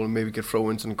own goal and maybe get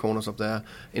throw-ins and corners up there,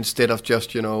 instead of just,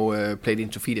 play it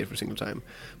into feet every single time.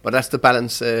 But that's the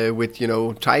balance with,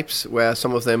 types, where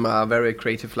some of them are very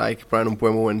creative, like Brian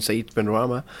Mbeumo and Said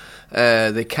Benrahma.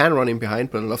 They can run in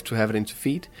behind, but I love to have it into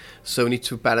feet. So we need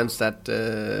to balance that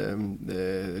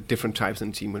different types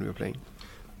in the team when we're playing.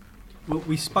 Well,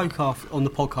 we spoke on the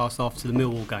podcast after the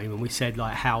Millwall game, and we said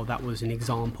how that was an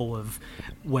example of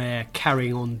where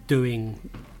carrying on doing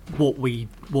what we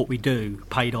do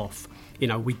paid off.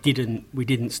 We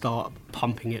didn't start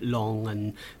pumping it long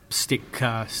and stick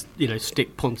Pontus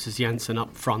Jansson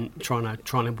up front trying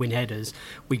to win headers.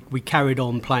 We carried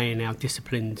on playing our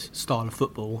disciplined style of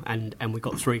football, and we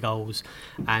got 3 goals,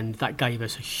 and that gave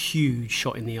us a huge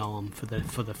shot in the arm for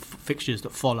the fixtures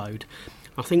that followed.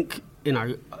 I think,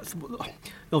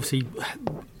 obviously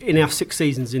in our 6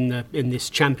 seasons in this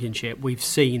championship, we've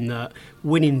seen that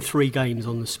winning 3 games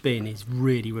on the spin is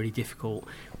really, really difficult.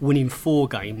 Winning 4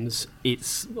 games,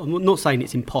 I'm not saying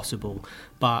it's impossible,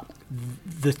 but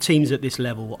the teams at this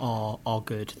level are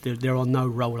good. There are no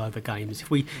rollover games. If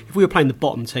we were playing the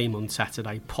bottom team on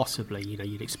Saturday, possibly,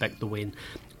 you'd expect the win.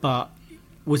 But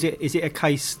is it a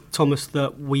case, Thomas,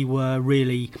 that we were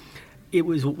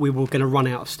going to run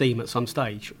out of steam at some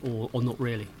stage, or not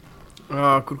really?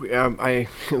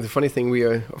 The funny thing,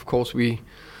 we've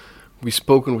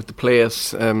spoken with the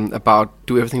players about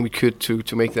do everything we could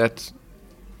to make that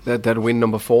win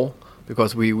number 4,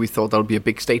 because we thought that would be a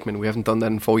big statement. We haven't done that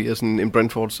in 4 years in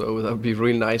Brentford, so that would be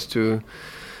really nice to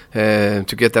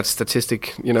get that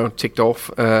statistic ticked off.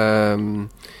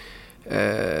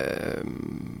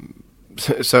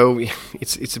 So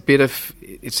it's a bit of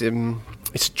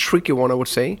it's a tricky one, I would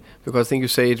say, because I think you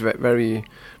say it very,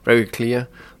 very clear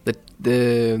that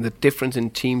the difference in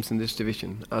teams in this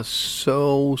division are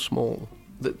so small.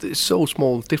 They're so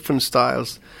small, different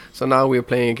styles. So now we're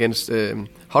playing against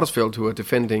Huddersfield, who are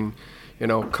defending,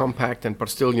 compact but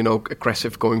still,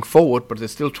 aggressive going forward. But they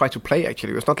still try to play.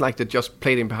 Actually, it's not like they just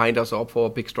played in behind us or up for a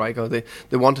big striker. They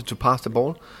wanted to pass the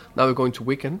ball. Now we're going to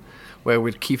Wigan, where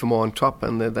with Kiefer more on top,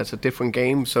 and that's a different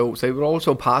game. So they will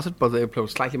also pass it, but they play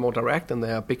slightly more direct, and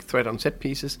they are a big threat on set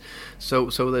pieces. So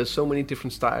there's so many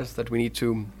different styles that we need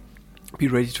to be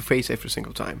ready to face every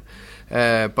single time.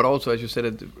 But also, as you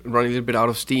said, running a little bit out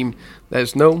of steam.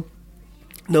 There's no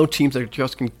teams that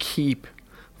just can keep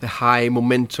the high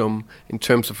momentum in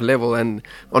terms of level, and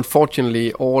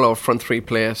unfortunately all our front three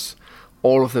players,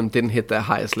 all of them didn't hit their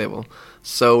highest level.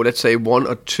 So let's say one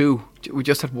or two, we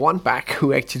just had one back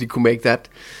who actually could make that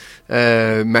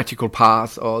magical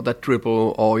pass or that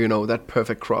dribble or that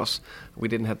perfect cross. We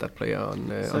didn't have that player on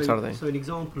Saturday. So an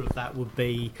example of that would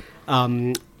be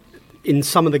in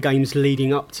some of the games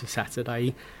leading up to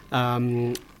Saturday,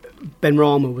 Ben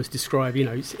Rama was described,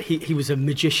 he was a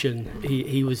magician.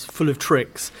 He was full of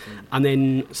tricks. And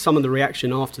then some of the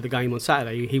reaction after the game on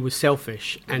Saturday, he was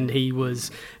selfish and he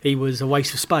was a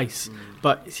waste of space.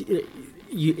 But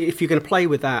if you're going to play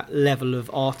with that level of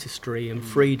artistry and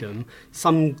freedom,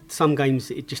 some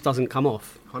games it just doesn't come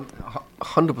off.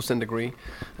 100% agree.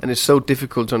 And it's so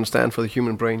difficult to understand for the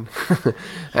human brain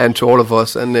and to all of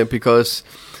us. And because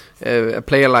a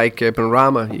player like Ben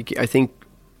Rama, I think,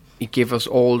 it gave us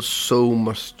all so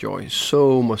much joy.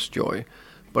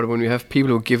 But when we have people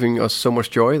who are giving us so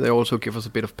much joy, they also give us a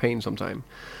bit of pain sometimes.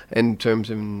 In terms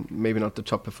of maybe not the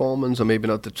top performance or maybe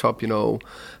not the top,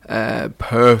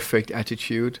 perfect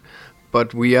attitude.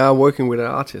 But we are working with an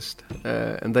artist,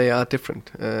 and they are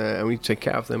different, and we take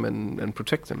care of them and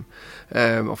protect them.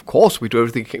 Of course, we do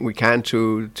everything we can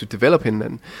to develop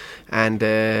him. And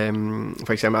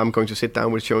for example, I'm going to sit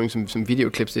down with showing some video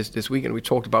clips this week, and we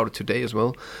talked about it today as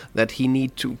well, that he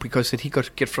need to, because he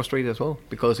got get frustrated as well,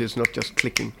 because it's not just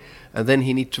clicking. And then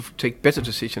he need to take better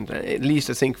decisions. At least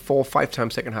I think 4 or 5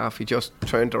 times second half, he just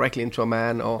turned directly into a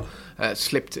man or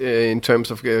slipped in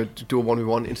terms of to do a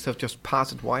 1v1 instead of just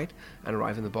pass it wide and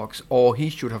arrive in the box. Or he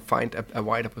should have found a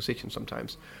wider position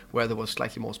sometimes where there was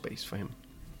slightly more space for him.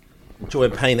 Joy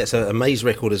and Pain, that's a Maze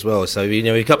record as well. So,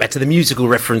 we got back to the musical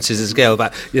references as well,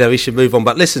 but, we should move on.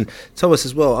 But listen, Thomas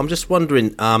as well, I'm just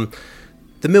wondering, the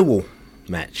Millwall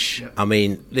match. Yeah. I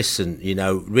mean, listen,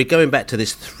 we're going back to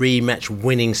this 3-match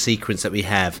winning sequence that we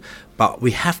have, but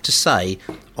we have to say,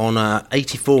 on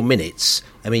 84 minutes,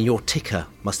 your ticker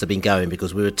must have been going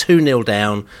because we were 2-0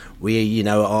 down. We,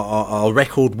 our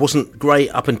record wasn't great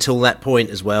up until that point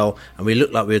as well, and we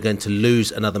looked like we were going to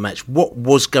lose another match. What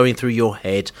was going through your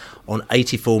head on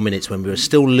 84 minutes when we were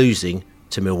still losing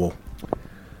to Millwall?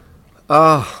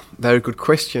 Very good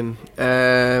question.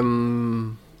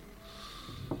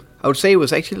 I would say it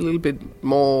was actually a little bit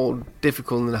more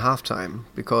difficult in the halftime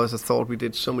because I thought we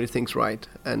did so many things right,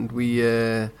 and we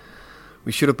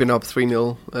should have been up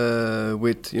 3-0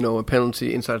 with a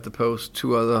penalty inside the post,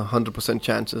 2 other 100%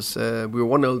 chances. We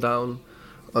were 1-0 down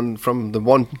from the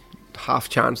 1 half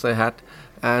chance they had,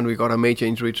 and we got a major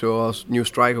injury to our new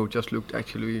striker who just looked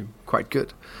actually quite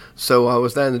good. So I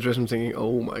was there in the dressing room thinking,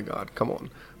 oh my God, come on.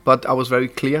 But I was very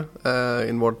clear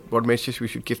in what message we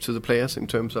should give to the players in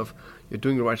terms of you're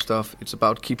doing the right stuff. It's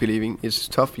about keep believing. It's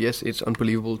tough. Yes, it's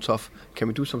unbelievable tough. Can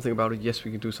we do something about it? Yes,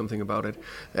 we can do something about it.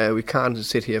 We can't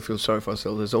sit here and feel sorry for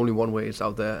ourselves. There's only one way. It's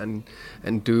out there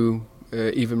and do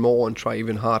even more and try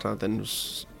even harder than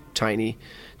tiny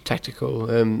tactical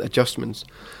adjustments.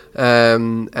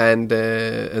 And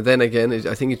then again,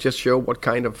 I think it just shows what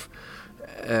kind of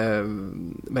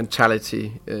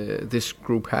mentality this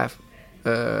group have.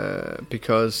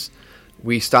 Because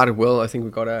we started well. I think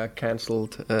we got a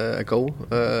cancelled a goal,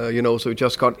 so we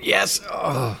just got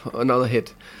another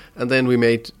hit, and then we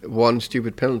made one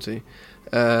stupid penalty.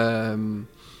 2-0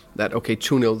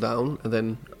 down, and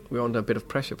then we were under a bit of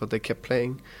pressure, but they kept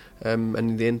playing, and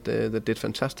in the end they did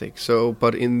fantastic. So,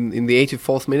 but in the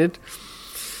 84th minute,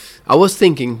 I was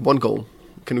thinking 1 goal.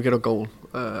 Can we get a goal?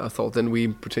 I thought then we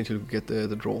potentially could get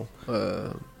the draw.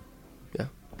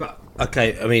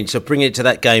 Okay, so bring it to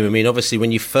that game. Obviously,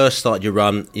 when you first started your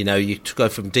run, you took over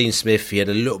from Dean Smith. You had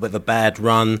a little bit of a bad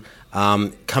run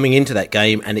coming into that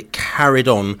game, and it carried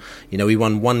on. We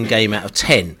won 1 game out of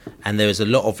 10, and there was a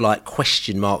lot of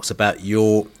question marks about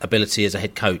your ability as a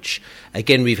head coach.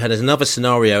 Again, we've had another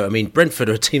scenario. Brentford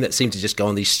are a team that seem to just go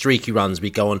on these streaky runs.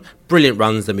 We go on brilliant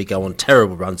runs, then we go on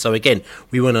terrible runs. So again,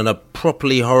 we went on a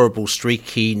properly horrible,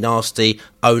 streaky, nasty,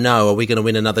 oh no, are we going to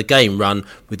win another game run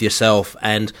with yourself?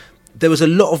 And there was a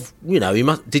lot of,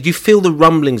 did you feel the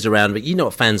rumblings around it? You know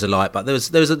what fans are like, but there was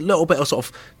a little bit of sort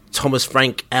of Thomas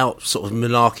Frank out sort of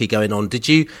malarkey going on.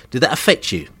 Did that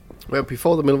affect you? Well,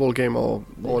 before the Millwall game or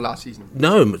last season?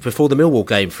 No, before the Millwall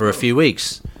game for a few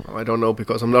weeks. I don't know,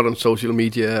 because I'm not on social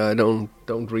media. I don't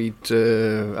read.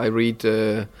 I read,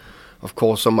 of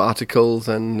course, some articles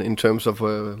and in terms of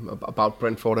about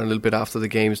Brentford and a little bit after the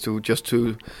games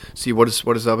to see what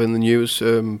is up in the news.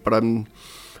 But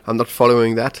I'm not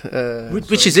following that.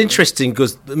 Which is interesting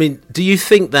because, I mean, do you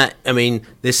think that, I mean,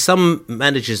 there's some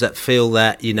managers that feel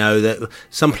that, you know, that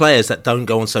some players that don't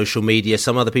go on social media,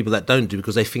 some other people that don't do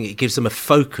because they think it gives them a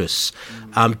focus.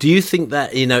 Do you think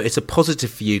that, you know, it's a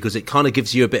positive for you because it kind of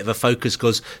gives you a bit of a focus?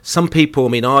 Because some people, I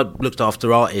mean, I looked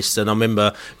after artists and I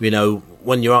remember, you know,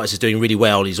 when your artist is doing really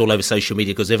well, he's all over social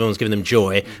media because everyone's giving them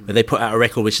joy, but they put out a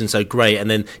record which isn't so great,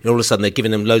 and then all of a sudden they're giving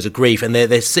them loads of grief, and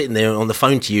they're sitting there on the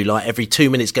phone to you like every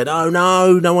 2 minutes going, oh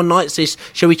no one likes this,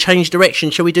 shall we change direction,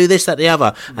 shall we do this, that, the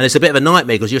other? And it's a bit of a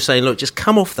nightmare because you're saying, look, just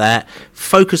come off that,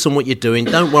 focus on what you're doing,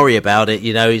 don't worry about it,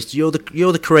 you know, you're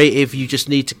the creative, you just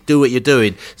need to do what you're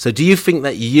doing. So do you think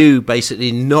that you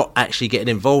basically not actually getting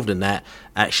involved in that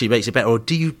actually makes it better, or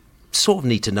do you sort of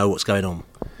need to know what's going on?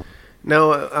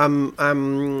 No,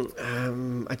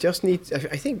 I just need.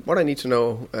 I think what I need to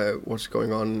know, what's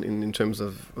going on in terms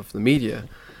of the media,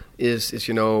 is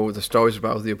you know, the stories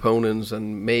about the opponents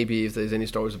and maybe if there's any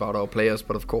stories about our players.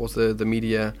 But of course, the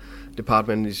media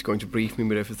department is going to brief me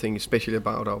with everything, especially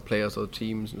about our players or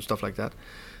teams and stuff like that.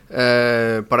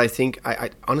 But I think,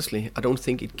 I honestly, I don't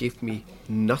think it gave me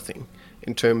nothing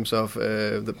in terms of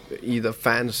either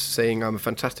fans saying I'm a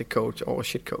fantastic coach or a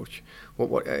shit coach.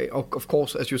 Of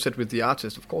course, as you said with the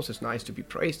artist, of course it's nice to be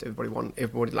praised.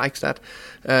 Everybody likes that.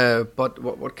 But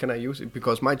what can I use it?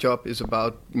 Because my job is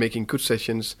about making good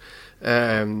sessions,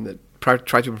 try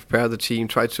to prepare the team,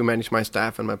 try to manage my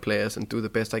staff and my players, and do the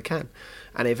best I can.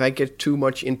 And if I get too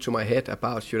much into my head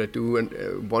about should I do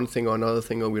one thing or another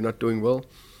thing, or we're not doing well,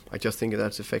 I just think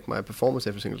that's affect my performance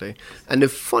every single day. And the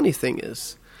funny thing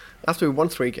is, after we won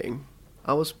 3 games,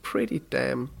 I was pretty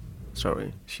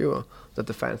sure that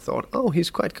the fans thought, oh, he's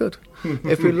quite good.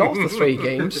 If we lost the 3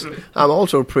 games, I'm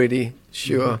also pretty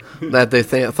sure that they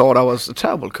thought I was a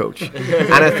terrible coach.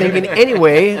 And I think in any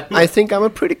way, I think I'm a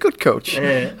pretty good coach.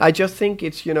 I just think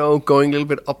it's, you know, going a little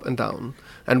bit up and down.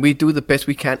 And we do the best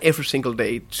we can every single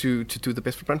day to do the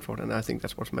best for Brentford, and I think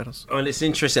that's what matters. And it's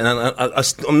interesting, and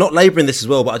I'm not labouring this as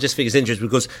well, but I just think it's interesting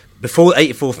because before the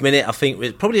 84th minute, I think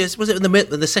was it when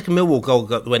the second Millwall goal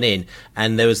went in,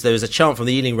 and there was a chant from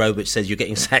the Ealing Road which says you're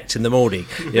getting sacked in the morning.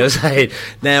 You know what I'm saying?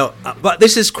 Now, but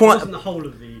this is quite. It wasn't the whole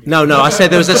of the. No, I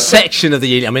said there was a section of the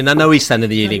Ealing. I mean, I know he's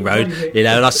standing in the Ealing Road, you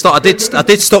know, and I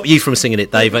did stop you from singing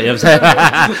it, Dave. You know what I'm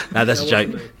saying? No, that's a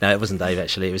joke. No, it wasn't Dave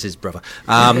actually. It was his brother.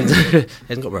 He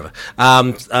hasn't got a brother.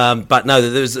 But no,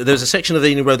 there was a section of the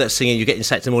Ealing Road that's singing "You're getting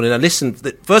sacked in the morning." Now, listen.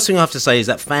 The first thing I have to say is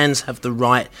that fans have the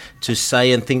right to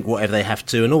say and think whatever they have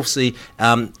to, and obviously,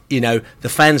 you know, the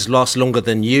fans last longer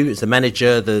than you as the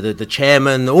manager, the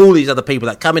chairman, all these other people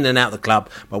that come in and out of the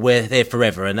club, but we're there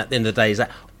forever. And at the end of the day, is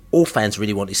that all fans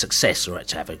really want is success, or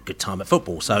to have a good time at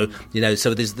football. So, you know,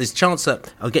 so there's chance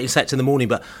that I'm getting sacked in the morning.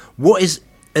 But what is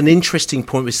an interesting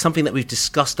point, with something that we've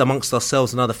discussed amongst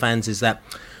ourselves and other fans, is that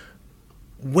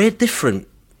we're different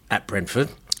at Brentford.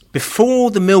 Before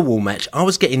the Millwall match, I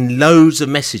was getting loads of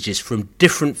messages from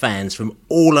different fans from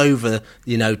all over,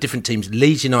 you know, different teams,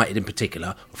 Leeds United in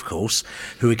particular, of course,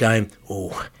 who were going,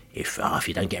 if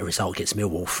you don't get a result against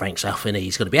Millwall, Frank Southend,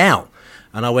 he's going to be out.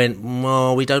 And I went,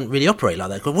 well, we don't really operate like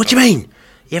that. What do you mean?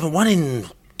 You haven't won in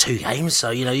 2 games, so,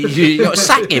 you know, you got to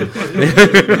sack him.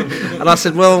 And I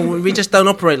said, well, we just don't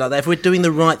operate like that. If we're doing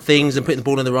the right things and putting the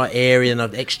ball in the right area and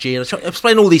XG, and I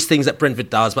explain all these things that Brentford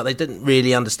does, but they didn't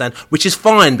really understand, which is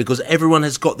fine because everyone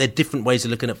has got their different ways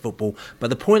of looking at football.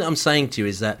 But the point I'm saying to you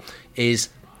is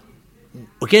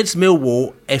against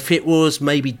Millwall, if it was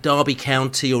maybe Derby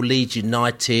County or Leeds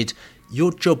United,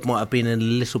 your job might have been in a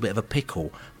little bit of a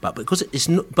pickle. But because it's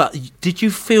not, but did you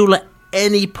feel at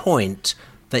any point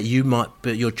that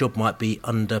your job might be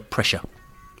under pressure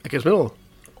against Millwall?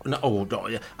 No,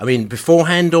 I mean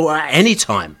beforehand or at any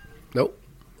time. Nope.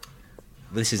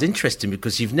 This is interesting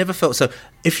because you've never felt so.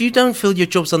 If you don't feel your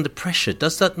job's under pressure,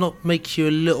 does that not make you a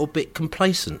little bit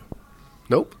complacent?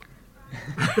 Nope.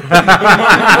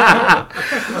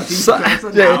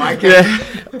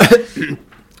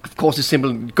 Of course, it's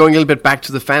simple. Going a little bit back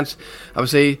to the fans, I would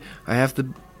say I have the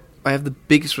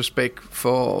biggest respect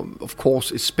for, of course,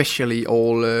 especially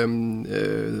all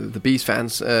the Bees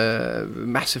fans,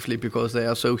 massively, because they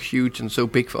are so huge and so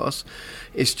big for us.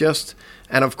 It's just,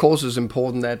 and of course it's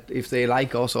important that if they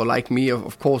like us or like me,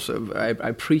 of course I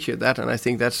appreciate that, and I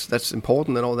think that's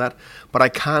important and all that, but I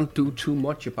can't do too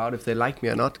much about if they like me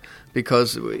or not,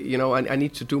 because, you know, I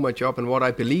need to do my job and what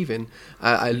I believe in.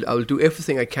 I'll do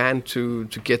everything I can to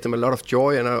get them a lot of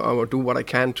joy, and I will do what I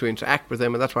can to interact with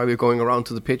them, and that's why we're going around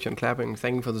to the pitch and clapping and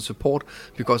thanking for the support,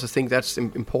 because I think that's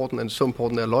important, and so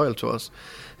important they're loyal to us.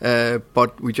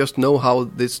 But we just know how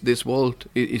this world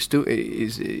is,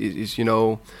 you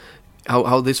know,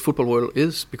 how this football world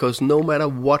is, because no matter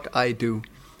what I do,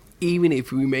 even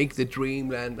if we make the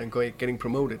dreamland and getting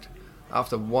promoted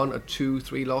after 1 or 2,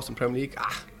 3 losses in Premier League,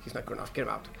 he's not good enough, get him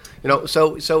out.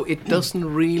 So it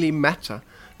doesn't really matter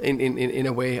in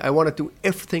a way. I want to do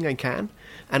everything I can,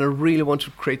 and I really want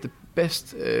to create the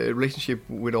best relationship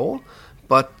with all.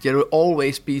 But there will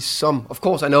always be some. Of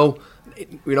course, I know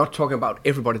we're not talking about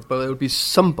everybody, but there will be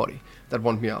somebody that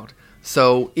want me out.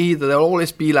 So either there'll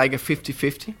always be like a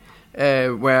 50-50,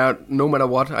 where no matter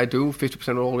what I do,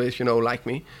 50% will always, like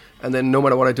me. And then no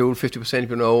matter what I do,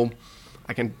 50%,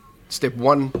 I can step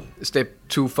one step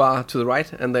too far to the right,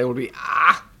 and they will be,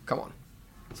 come on.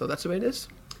 So that's the way it is.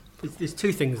 There's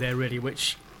two things there, really,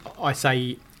 which I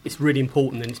say it's really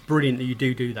important, and it's brilliant that you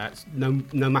do that.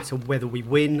 No matter whether we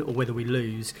win or whether we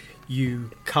lose, you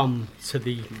come to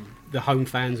the home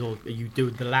fans, or you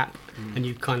do the lap, and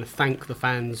you kind of thank the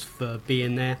fans for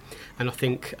being there. And I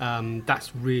think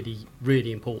that's really,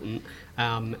 really important.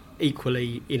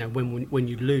 Equally, when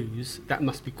you lose, that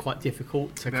must be quite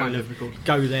difficult to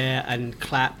go there and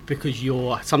clap, because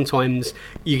sometimes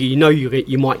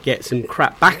you might get some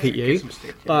crap back at you,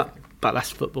 but that's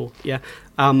football, yeah.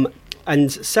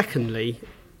 And secondly,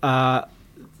 the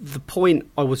point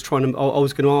I was going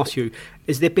to ask you,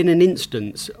 has there been an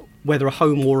instance, whether a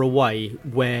home or away,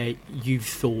 where you've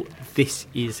thought this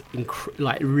is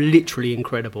literally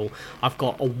incredible? I've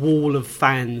got a wall of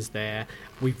fans there.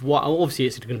 Obviously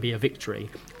it's going to be a victory,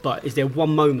 but is there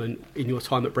one moment in your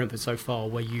time at Brentford so far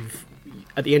where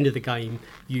at the end of the game,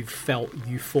 you've felt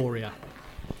euphoria?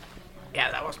 Yeah,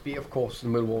 that must be, of course, the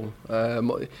Millwall.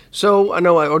 So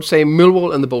I would say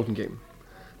Millwall and the Bolton game,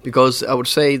 because I would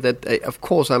say that, of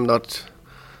course, I'm not.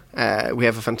 We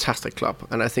have a fantastic club,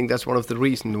 and I think that's one of the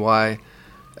reasons why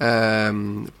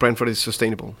Brentford is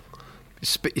sustainable,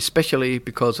 especially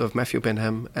because of Matthew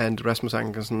Benham and Rasmus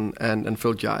Ankersen and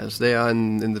Phil Giles. They are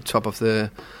in the top of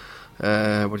the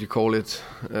the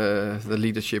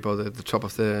leadership, or the top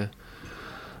of the.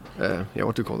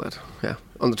 What do you call that? Yeah,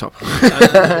 on the top.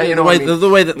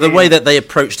 The way that they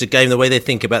approach the game, the way they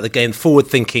think about the game, forward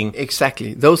thinking.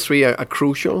 Exactly, those three are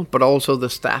crucial, but also the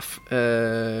staff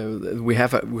we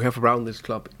have around this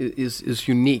club is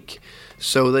unique.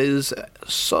 So there is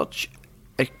such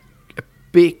a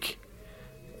big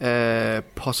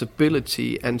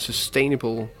possibility and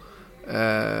sustainable,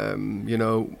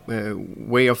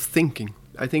 way of thinking.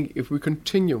 I think if we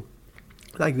continue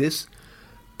like this,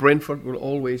 Brentford will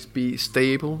always be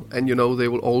stable, and they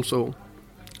will also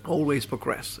always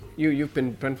progress. You've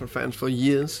been Brentford fans for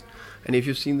years, and if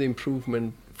you've seen the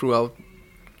improvement throughout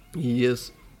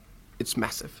years, it's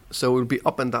massive. So it will be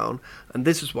up and down, and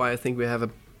this is why I think we have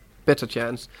a better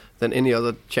chance than any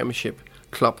other Championship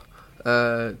club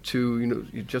to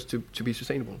be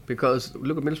sustainable. Because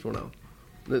look at Middlesbrough now.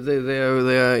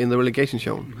 They are in the relegation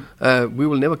zone. We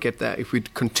will never get there if we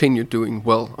continue doing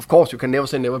well. Of course, you can never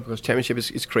say never, because Championship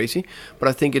is crazy. But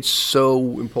I think it's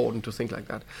so important to think like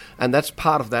that. And that's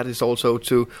part of that is also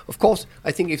to, of course,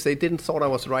 I think if they didn't thought I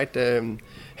was the right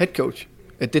head coach,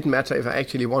 it didn't matter if I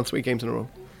actually won 3 games in a row.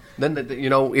 Then,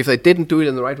 if they didn't do it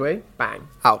in the right way, bang,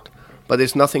 out. But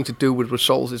it's nothing to do with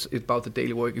results. It's about the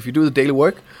daily work. If you do the daily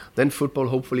work, then football,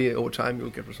 hopefully, over time, you'll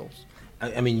get results.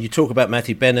 I mean, you talk about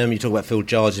Matthew Benham, you talk about Phil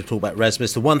Giles, you talk about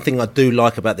Rasmus. The one thing I do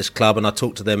like about this club, and I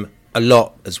talk to them a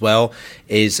lot as well,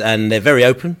 and they're very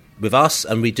open with us,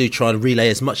 and we do try and relay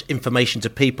as much information to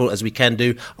people as we can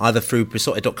do, either through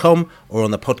Beesotted.com or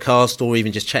on the podcast, or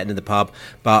even just chatting in the pub.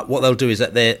 But what they'll do is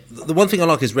that the one thing I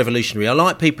like is revolutionary. I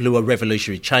like people who are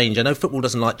revolutionary. Change. I know football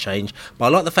doesn't like change, but I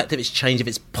like the fact that it's change if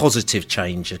it's positive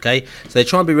change, okay? So they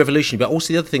try and be revolutionary, but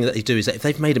also the other thing that they do is that if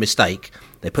they've made a mistake,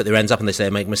 they put their hands up and they say they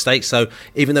make mistakes. So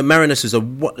even though Marinus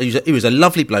he was a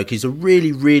lovely bloke, he's a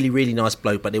really, really, really nice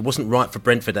bloke, but it wasn't right for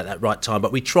Brentford at that right time.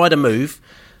 But we tried a move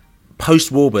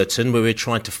post-Warburton where we were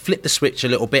trying to flip the switch a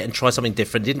little bit and try something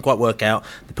different. It didn't quite work out.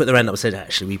 They put their hand up and said,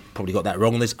 actually, we probably got that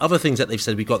wrong. And there's other things that they've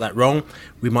said we got that wrong.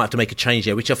 We might have to make a change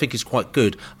here, which I think is quite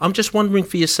good. I'm just wondering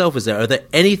for yourself, are there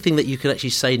anything that you can actually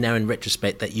say now in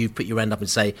retrospect that you've put your hand up and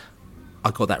say,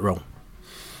 I got that wrong?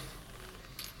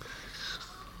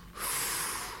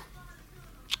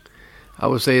 I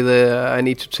would say that I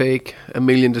need to take a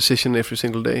million decisions every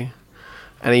single day.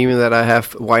 And even that I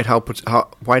have White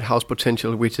House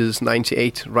potential, which is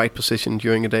 98 right position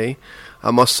during a day,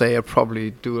 I must say I probably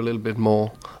do a little bit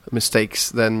more mistakes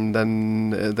than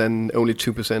only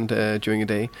 2% during a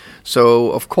day.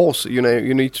 So of course, you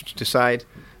need to decide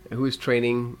who is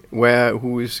training,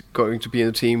 who is going to be in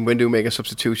the team, when do you make a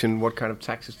substitution, what kind of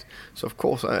tactics. So of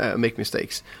course I make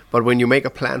mistakes. But when you make a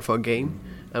plan for a game,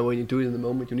 and when you do it in the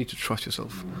moment, you need to trust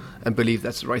yourself and believe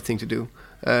that's the right thing to do,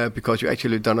 because you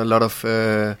actually done a lot of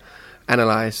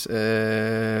analyze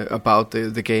about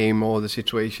the game or the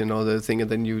situation or the thing, and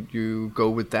then you go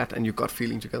with that and your gut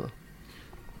feeling together.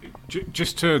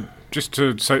 Just to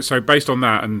so based on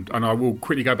that, and I will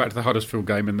quickly go back to the Huddersfield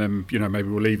game, and then maybe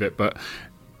we'll leave it. But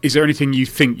is there anything you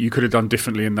think you could have done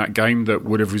differently in that game that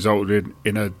would have resulted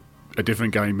in a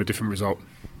different game, a different result?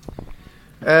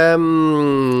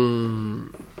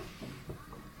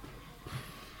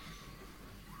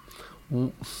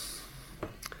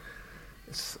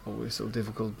 It's always so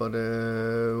difficult, but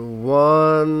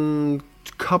one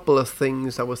couple of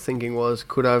things I was thinking was,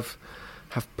 could have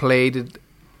played it,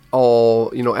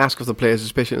 or ask of the players,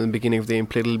 especially in the beginning of the game,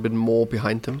 play a little bit more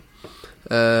behind them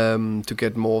to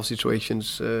get more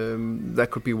situations. That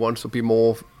could be one, so be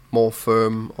more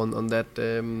firm on that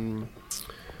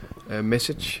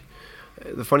message.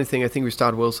 The funny thing, I think we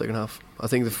start well second half. I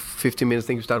think the 15 minutes,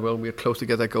 we start well. We are close to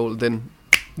get that goal. Then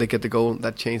they get the goal.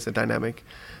 That changed the dynamic.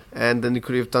 And then they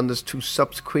could have done this 2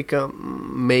 subs quicker,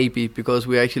 maybe, because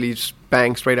we actually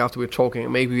bang straight after we're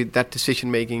talking. Maybe that decision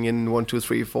making in 1, 2,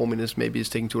 3, 4 minutes maybe is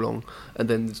taking too long, and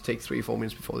then it takes 3 or 4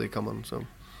 minutes before they come on. So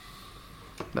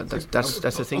that's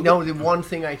the thing. No, the one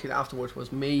thing actually afterwards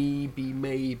was maybe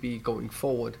going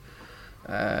forward.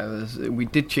 We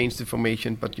did change the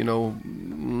formation, but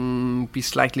be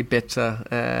slightly better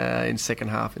in second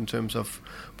half in terms of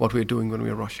what we're doing when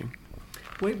we're rushing.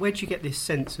 Where do you get this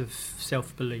sense of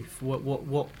self-belief?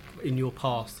 What in your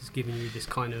past has given you this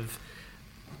kind of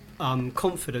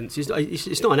confidence?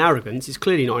 It's not an arrogance. It's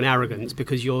clearly not an arrogance,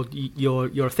 because you're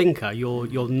a thinker.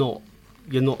 You're not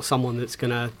someone that's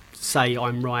going to say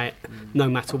I'm right no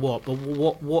matter what. But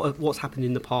what's happened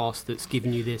in the past that's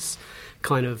given you this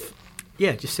kind of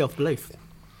just self-belief?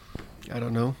 I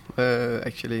don't know.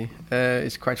 Actually,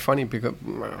 it's quite funny because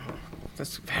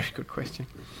that's a very good question.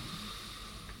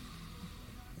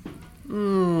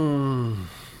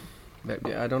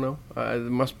 Maybe, I don't know.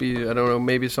 It must be, I don't know,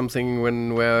 maybe something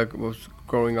where I was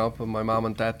growing up and my mom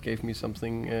and dad gave me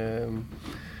something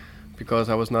because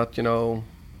I was not,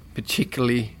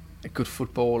 particularly a good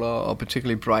footballer or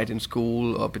particularly bright in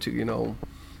school or particularly,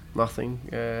 nothing.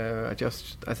 I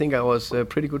think I was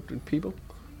pretty good with people.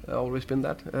 I've always been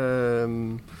that.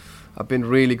 I've been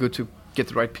really good to get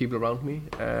the right people around me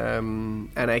and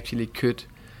actually could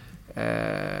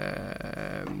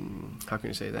how can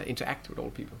you say that? Interact with all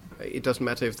people. It doesn't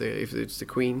matter if it's the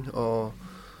queen or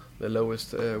the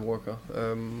lowest worker.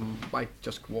 I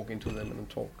just walk into them and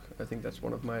talk. I think that's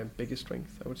one of my biggest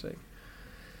strengths, I would say.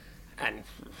 And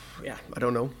I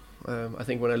don't know. I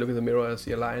think when I look in the mirror, I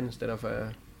see a lion instead of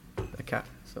a cat.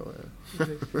 So.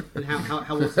 And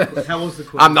how was the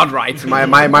queen? I'm not right.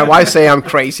 My wife say I'm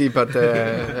crazy, but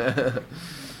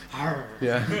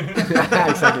yeah,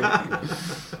 exactly.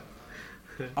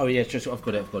 Oh yeah, just I've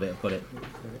got it.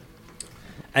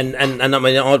 And I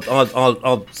mean,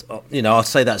 I'll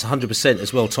say that's 100%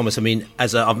 as well, Thomas. I mean,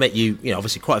 I've met you,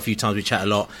 obviously quite a few times. We chat a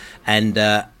lot, and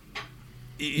the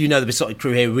Beesotted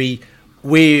crew here,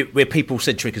 we're people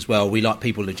centric as well. We like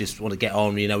people who just want to get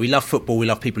on. We love football. We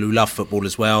love people who love football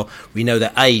as well. We know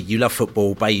that you love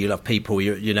football, you love people.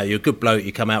 You're a good bloke.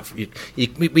 You come out.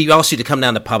 We asked you to come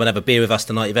down the pub and have a beer with us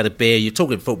tonight. You've had a beer. You're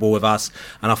talking football with us,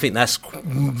 and I think that's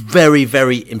very,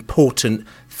 very important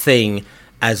thing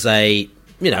as a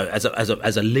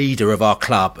leader of our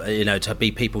club, to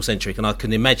be people-centric. And I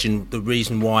can imagine the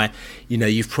reason why,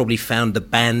 you've probably found the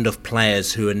band of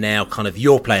players who are now kind of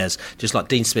your players, just like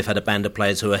Dean Smith had a band of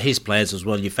players who are his players as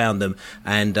well. You found them,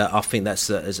 and I think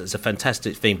that's a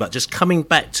fantastic thing. But just coming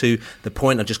back to the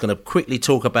point, I'm just going to quickly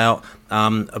talk about,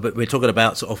 we're talking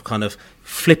about sort of kind of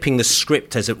flipping the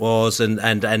script as it was,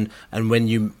 and when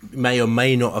you may or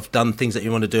may not have done things that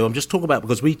you want to do. I'm just talking about,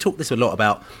 because we talk this a lot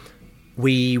about,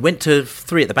 we went to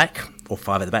 3 at the back, or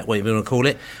 5 at the back, whatever you want to call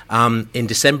it, in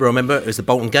December. I remember it was the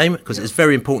Bolton game, because it's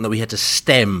very important that we had to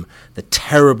stem the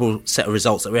terrible set of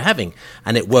results that we were having,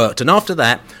 and it worked. And after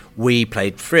that, we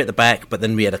played 3 at the back, but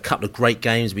then we had a couple of great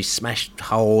games. We smashed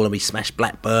Hull and we smashed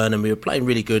Blackburn, and we were playing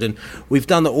really good. And we've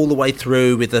done that all the way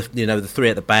through with the 3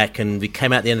 at the back, and we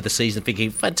came out at the end of the season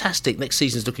thinking, fantastic, next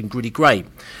season's looking really great.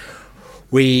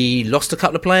 We lost a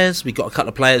couple of players, we got a couple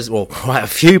of players, well, quite a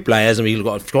few players, and we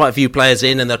got quite a few players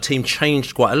in, and our team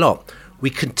changed quite a lot. We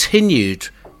continued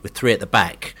with 3 at the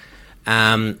back.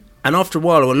 And after a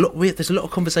while, there's a lot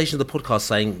of conversation on the podcast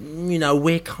saying,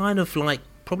 we're kind of like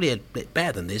probably a bit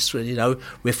better than this. We're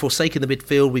forsaking the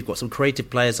midfield, we've got some creative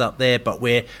players up there, but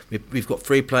we've got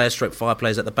 3 players, 5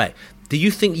 players at the back. Do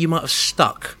you think you might have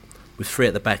stuck with 3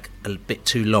 at the back a bit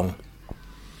too long?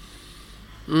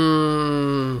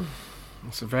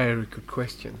 That's a very good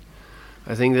question.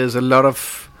 I think there's a lot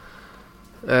of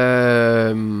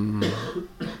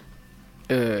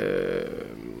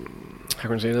how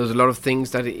can I say? There's a lot of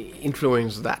things that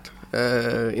influence that.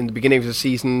 In the beginning of the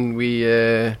season,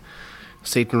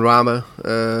 Satan Rama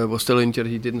was still injured.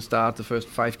 He didn't start the first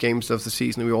 5 games of the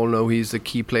season. We all know he's a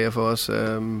key player for us.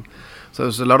 So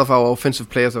there's a lot of our offensive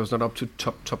players that was not up to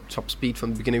top speed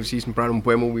from the beginning of the season. Brian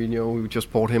Mbeumo, we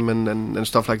just bought him and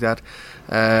stuff like that.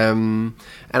 And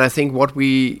I think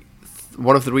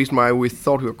one of the reasons why we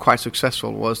thought we were quite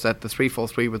successful was that the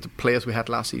 3-4-3 with the players we had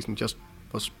last season just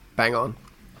was bang on.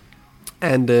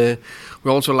 And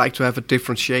we also like to have a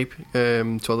different shape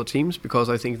to other teams, because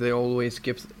I think they always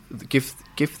give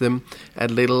them a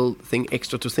little thing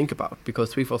extra to think about,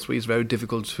 because 3-4-3 is very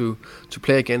difficult to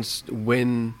play against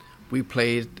when we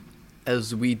played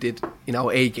as we did in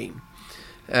our A game.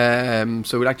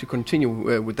 So we like to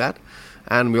continue with that.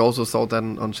 And we also thought that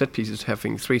on set pieces,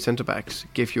 having 3 centre backs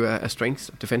give you a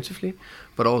strength defensively,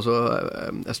 but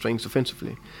also a strength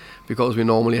offensively, because we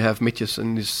normally have midgets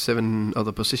in these 7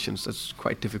 other positions. That's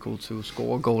quite difficult to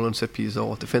score a goal on set piece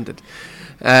or defend it.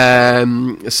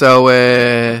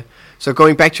 So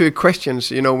going back to your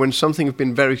questions, when something has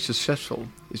been very successful,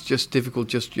 it's just difficult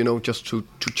just to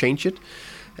change it.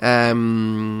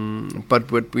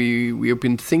 But what we have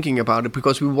been thinking about it,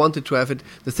 because we wanted to have it.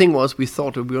 The thing was, we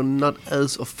thought that we were not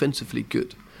as offensively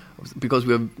good, because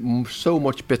we are so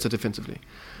much better defensively.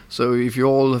 So if you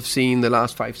all have seen the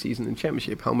last 5 seasons in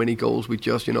Championship, how many goals we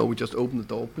just open the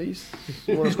door, please.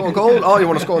 You want to score a goal? Oh, you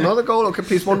want to score another goal? Okay,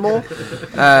 please, one more.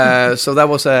 So that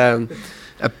was a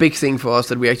big thing for us,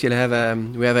 that we actually have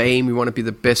an aim. We want to be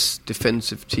the best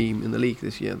defensive team in the league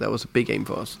this year. That was a big aim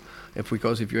for us.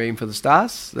 Because if you aim for the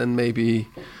stars, then maybe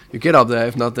you get up there.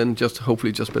 If not, then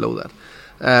hopefully just below that.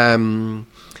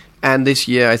 And this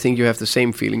year, I think you have the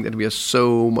same feeling that we are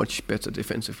so much better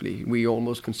defensively. We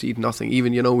almost concede nothing.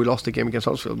 Even we lost the game against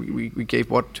Huddersfield. We gave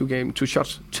 2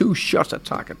 shots at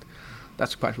target.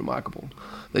 That's quite remarkable.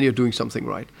 Then you're doing something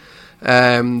right.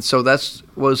 So that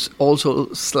was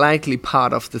also slightly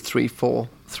part of the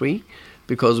 3-4-3,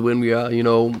 because when we are, we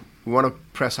want to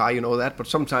press high, that, but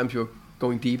sometimes you're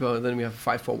going deeper, and then we have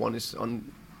 5-4-1 is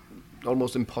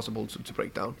almost impossible to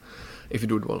break down if you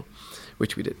do it well,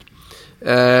 which we did.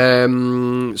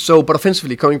 But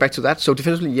offensively, coming back to that, so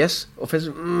defensively, yes.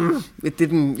 Offensively, it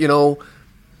didn't,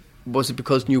 was it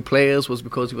because new players? Was it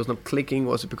because he was not clicking?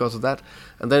 Was it because of that?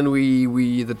 And then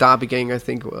the Derby game, I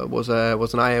think, was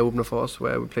an eye-opener for us,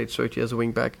 where we played Sergi as a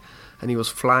wing-back, and he was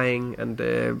flying, and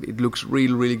it looks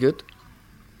really, really good.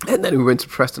 And then we went to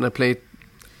Preston and played,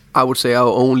 I would say,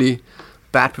 our only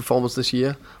bad performance this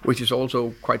year, which is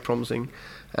also quite promising.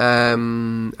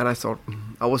 And I thought,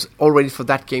 I was already for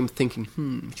that game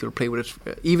thinking, should I play with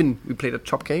it? Even we played a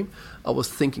top game, I was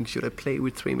thinking, should I play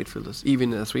with 3 midfielders,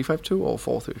 even in a 3-5-2 or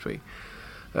 4-3-3?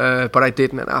 But I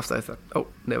didn't, and after I thought,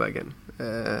 never again.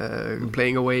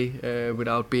 Playing away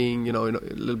without being, a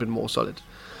little bit more solid.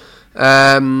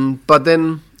 But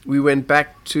then we went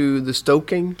back to the Stoke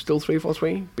game, still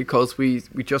 3-4-3, because we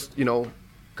just,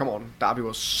 come on, Derby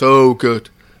was so good,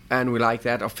 and we like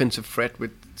that offensive threat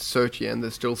with Sergi, and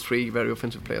there's still 3 very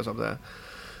offensive players up there.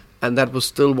 And that was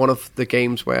still one of the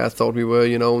games where I thought we were,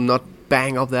 not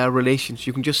bang up their relations.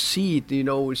 You can just see it,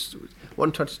 it's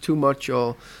one touch too much,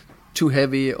 or too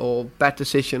heavy, or bad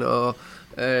decision, or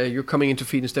you're coming into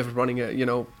feet instead of running,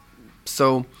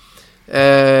 So,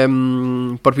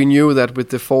 but we knew that with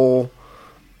the 4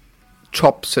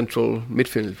 top central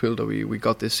midfielder we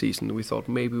got this season, we thought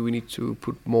maybe we need to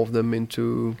put more of them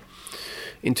into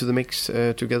the mix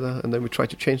together, and then we try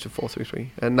to change the 4-3-3.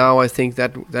 And now I think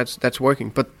that's working.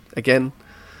 But again,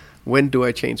 when do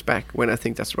I change back? When I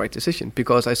think that's the right decision,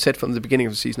 because I said from the beginning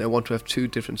of the season I want to have 2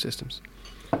 different systems.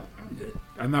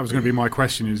 And that was going to be my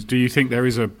question: is do you think there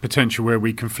is a potential where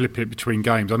we can flip it between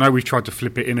games? I know we've tried to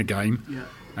flip it in a game. Yeah.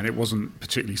 And it wasn't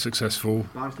particularly successful.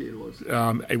 Barnsley it was.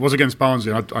 It was against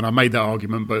Barnsley, and I made that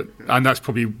argument, and that's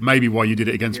probably maybe why you did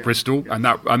it against Bristol. And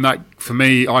that for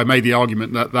me, I made the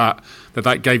argument that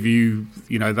gave you,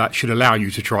 that should allow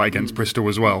you to try against Bristol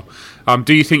as well.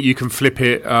 Do you think you can flip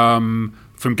it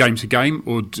from game to game,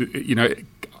 or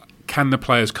can the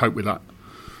players cope with that?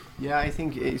 Yeah, I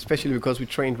think especially because we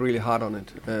trained really hard on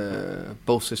it,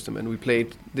 both system, and we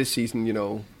played this season.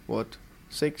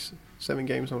 6-7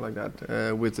 games, something like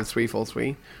that, with the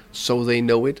 3-4-3, so they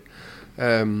know it.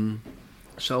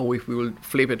 So if we will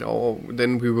flip it, or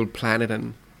then we will plan it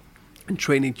and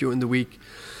train it during the week,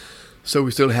 so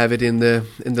we still have it in the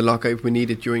locker if we need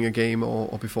it during a game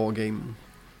or before a game.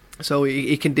 So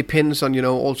it can depend on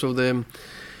also the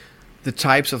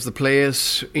types of the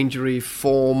players, injury,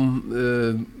 form,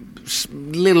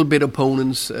 little bit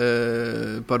opponents.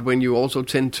 But when you also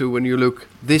tend to, when you look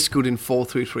this good in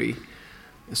 4-3-3.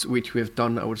 which we have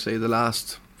done, I would say, the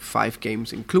last 5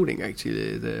 games, including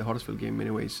actually the Huddersfield game, in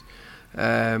many ways.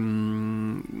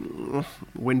 When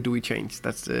do we change?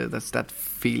 That's that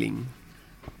feeling.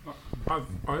 I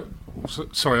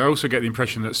also get the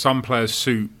impression that some players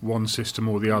suit one system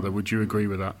or the other. Would you agree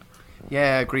with that?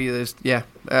 Yeah, I agree.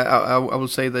 I would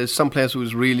say there's some players who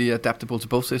is really adaptable to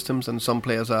both systems, and some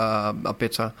players are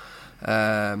better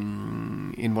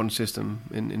in one system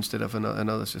instead of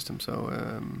another system.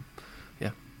 So,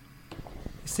 yeah.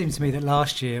 It seems to me that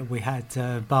last year we had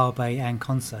Barbe and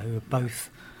Konsa, who were both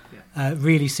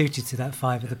really suited to that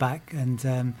 5 at the back, and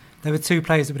there were 2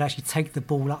 players that would actually take the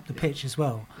ball up the pitch as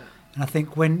well. And I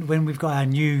think when we've got our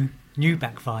new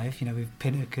back 5, with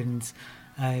Pinnock and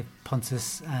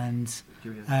Pontus and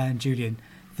Julian,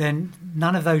 then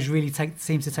none of those really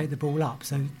seems to take the ball up.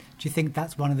 So do you think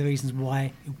that's one of the reasons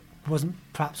why it wasn't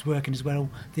perhaps working as well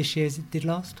this year as it did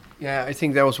last? Yeah, I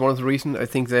think that was one of the reasons. I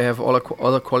think they have all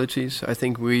other qualities. I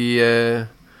think there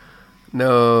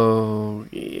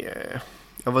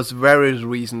was various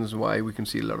reasons why we can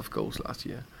see a lot of goals last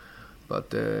year,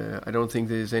 but I don't think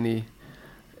there's any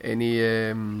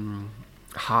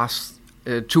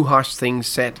too harsh things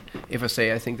said if I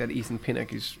say I think that Ethan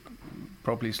Pinnock is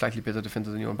probably a slightly better defender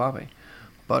than Johan Barbe,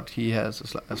 but he has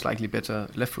a slightly better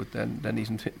left foot than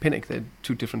Ethan Pinnock. They're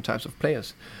 2 different types of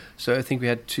players. So I think we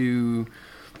had 2,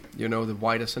 the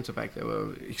wider centre back that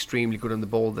were extremely good on the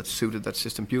ball, that suited that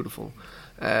system beautiful.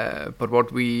 But I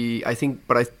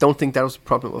don't think that was the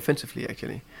problem offensively.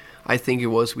 Actually, I think it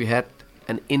was we had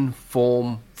an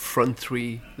in-form front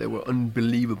 3 that were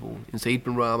unbelievable. In Said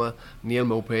Benrahma, Neil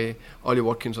Maupay, Ollie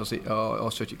Watkins or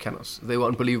Sergio Canos. They were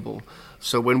unbelievable.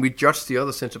 So when we judge the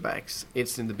other centre-backs,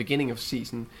 it's in the beginning of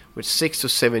season with 6 to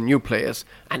 7 new players,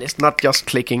 and it's not just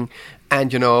clicking.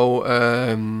 And,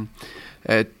 the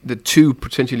 2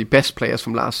 potentially best players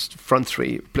from last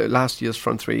year's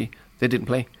front 3, they didn't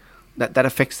play. That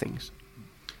affects things.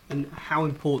 And how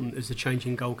important has the change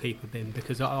in goalkeeper been?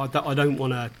 Because I don't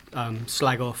want to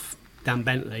slag off Dan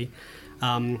Bentley,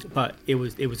 but it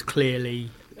was clearly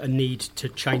a need to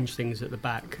change things at the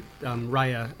back.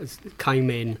 Raya came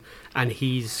in and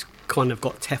he's kind of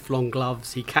got Teflon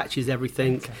gloves. He catches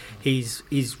everything. He's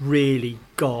really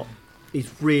not a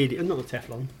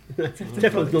Teflon.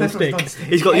 Teflon's non-stick.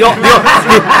 He's got the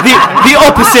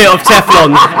opposite of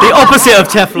Teflon. The opposite of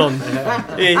Teflon.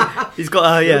 He's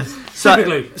got Super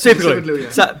glue. Yeah.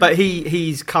 So, but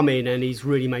he's come in and he's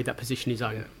really made that position his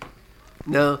own.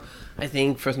 No, I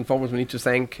think first and foremost we need to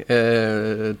thank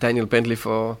Daniel Bentley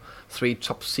for 3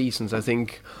 top seasons. I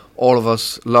think all of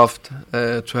us loved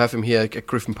to have him here at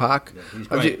Griffin Park.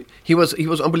 Yeah, he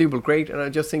was unbelievable great, and I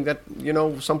just think that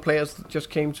some players just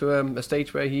came to a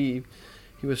stage where he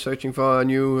was searching for a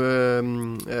new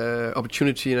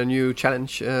opportunity and a new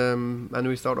challenge, and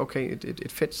we thought, okay,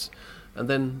 it fits. And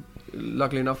then,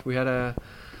 luckily enough, we had a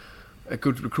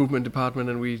good recruitment department,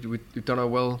 and we've done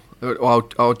our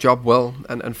job well,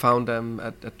 and found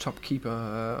a top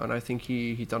keeper, and I think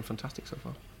he done fantastic so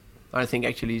far. I think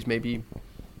actually he's maybe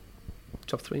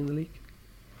top 3 in the league.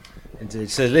 Indeed.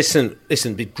 So listen,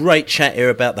 big great chat here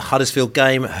about the Huddersfield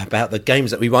game, about the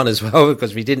games that we won as well,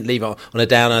 because we didn't leave on a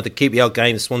downer. The QPR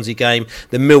game, the Swansea game,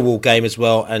 the Millwall game as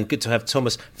well, and good to have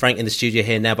Thomas Frank in the studio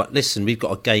here now. But listen, we've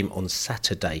got a game on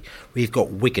Saturday. We've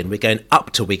got Wigan. We're going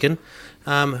up to Wigan,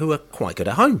 who are quite good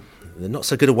at home. They're not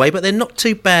so good away, but they're not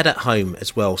too bad at home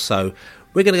as well. So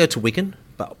we're going to go to Wigan,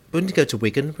 but when we go to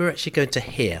Wigan, we're actually going to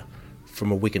hear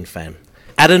from a Wigan fan.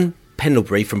 Adam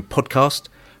Pendlebury from podcast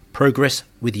Progress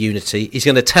with Unity. He's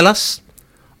going to tell us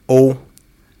all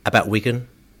about Wigan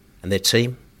and their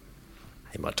team.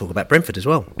 He might talk about Brentford as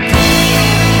well.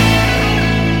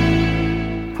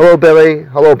 Hello Billy,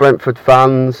 hello Brentford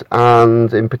fans,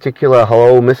 and in particular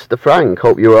hello Mr. Frank.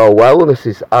 Hope you're all well. This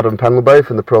is Adam Pendlebury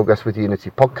from the Progress with Unity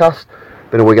podcast.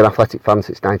 Been a Wigan Athletic fan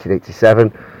since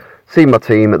 1987. Seen my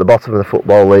team at the bottom of the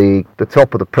Football League, the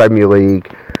top of the Premier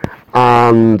League,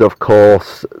 and of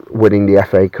course winning the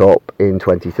FA Cup in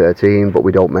 2013, but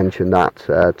we don't mention that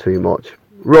too much.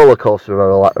 Roller coaster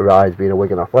of a ride being a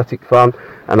Wigan Athletic fan,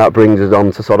 and that brings us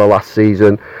on to sort of last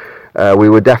season. We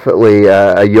were definitely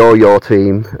a yo-yo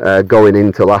team going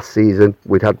into last season.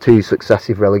 We'd had 2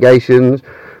 successive relegations,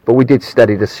 but we did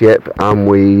steady the ship, and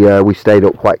we stayed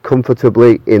up quite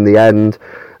comfortably in the end.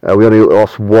 We only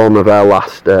lost 1 of our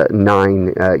last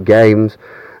 9 games.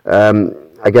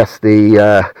 I guess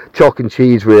the chalk and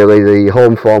cheese really, the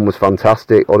home form was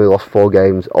fantastic, only lost 4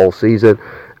 games all season,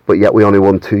 but yet we only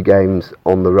won 2 games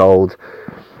on the road.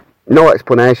 No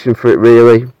explanation for it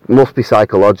really, must be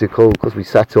psychological, because we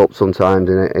set up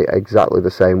sometimes in exactly the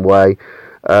same way.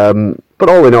 But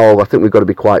all in all, I think we've got to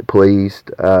be quite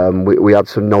pleased. We had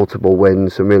some notable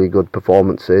wins, some really good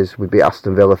performances. We beat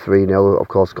Aston Villa 3-0, of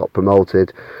course, got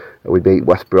promoted. We beat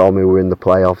West Brom, who were in the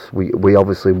playoffs. We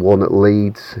obviously won at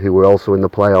Leeds, who were also in the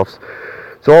playoffs.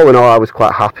 So all in all, I was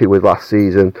quite happy with last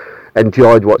season.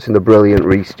 Enjoyed watching the brilliant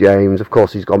Reece James. Of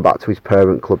course, he's gone back to his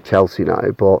parent club, Chelsea, now.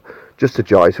 But just a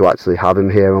joy to actually have him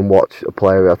here and watch a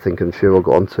player I think I'm sure will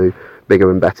go on to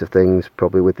bigger and better things,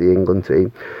 probably with the England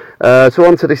team. So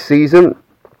on to this season.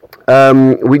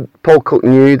 Paul Cook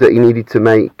knew that he needed to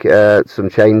make some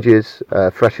changes,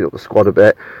 freshen up the squad a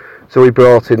bit. So he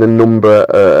brought in a number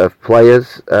of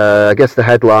players. I guess the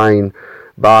headline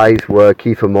buys were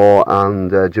Kiefer Moore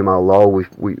and Jamal Lowe.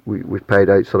 We've paid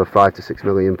out sort of £5 to £6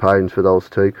 million for those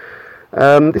two.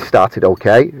 This started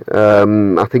okay.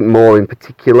 I think Moore in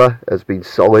particular has been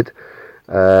solid.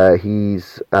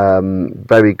 He's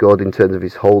very good in terms of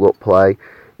his hold-up play.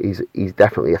 He's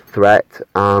definitely a threat,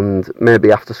 and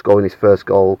maybe after scoring his first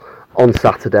goal on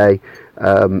Saturday,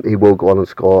 he will go on and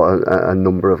score a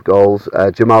number of goals.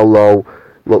 Jamal Lowe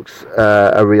looks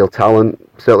a real talent,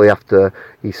 certainly after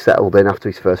he's settled in after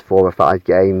his first 4 or 5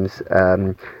 games.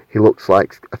 He looks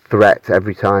like a threat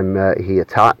every time he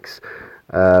attacks.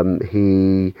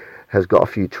 He has got a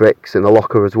few tricks in the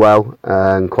locker as well,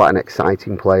 and quite an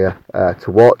exciting player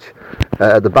to watch.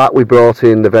 At the back, we brought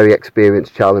in the very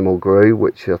experienced Charlie Mulgrew,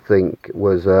 which I think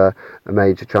was a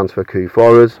major transfer coup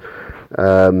for us.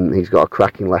 He's got a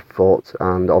cracking left foot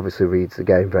and obviously reads the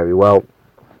game very well.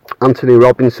 Anthony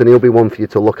Robinson, he'll be one for you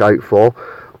to look out for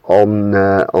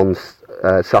on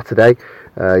Saturday.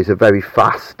 He's a very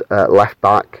fast left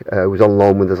back. Was on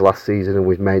loan with us last season, and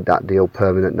we've made that deal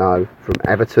permanent now from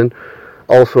Everton.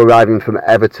 Also arriving from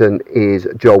Everton is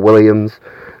Joe Williams.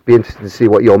 Be interested to see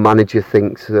what your manager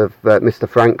thinks of Mr.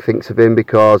 Frank thinks of him,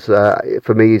 because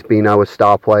for me he's been our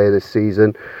star player this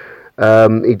season.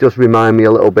 He does remind me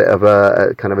a little bit of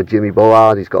a kind of a Jimmy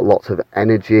Bullard. He's got lots of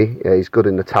energy. He's good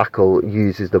in the tackle,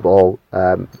 uses the ball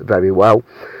very well.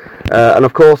 And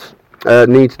of course,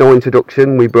 needs no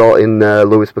introduction. We brought in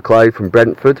Lewis McLeod from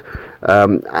Brentford.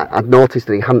 I'd noticed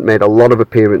that he hadn't made a lot of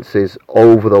appearances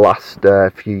over the last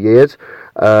few years.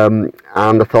 And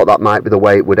I thought that might be the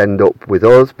way it would end up with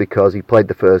us, because he played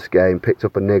the first game, picked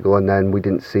up a niggle, and then we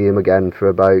didn't see him again for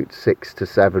about 6 to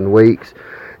 7 weeks.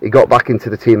 He got back into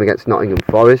the team against Nottingham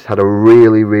Forest, had a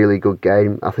really, really good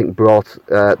game. I think brought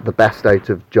the best out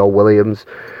of Joe Williams.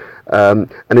 And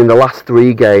in the last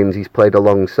 3 games, he's played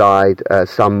alongside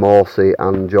Sam Morsey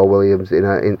and Joe Williams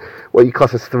in what you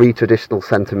class as 3 traditional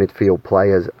centre midfield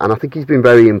players. And I think he's been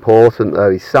very important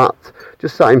there. He's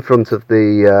just sat in front of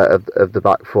the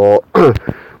back four,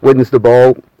 wins the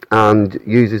ball and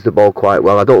uses the ball quite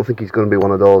well. I don't think he's going to be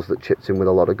one of those that chips in with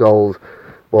a lot of goals.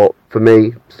 But for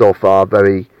me, so far,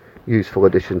 very useful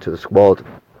addition to the squad.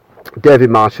 David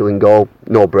Marshall in goal,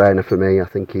 no-brainer for me. I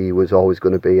think he was always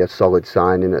going to be a solid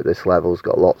signing at this level. He's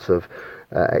got lots of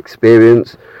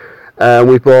experience.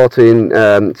 We brought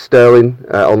in Sterling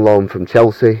on loan from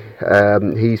Chelsea.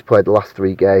 He's played the last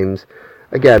 3 games.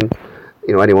 Again,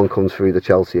 anyone comes through the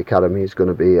Chelsea academy is going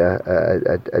to be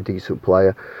a decent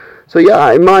player. So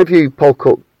yeah, in my view, Paul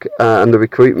Cook and the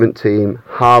recruitment team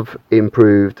have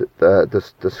improved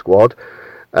the squad.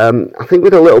 I think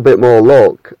with a little bit more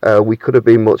luck, we could have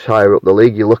been much higher up the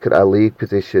league. You look at our league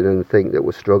position and think that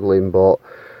we're struggling, but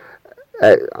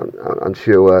I'm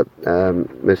sure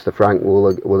Mr. Frank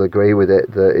will agree with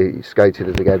it, that he scouted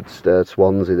us against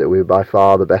Swansea, that we were by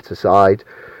far the better side.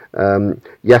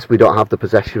 Yes, we don't have the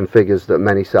possession figures that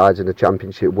many sides in the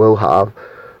Championship will have,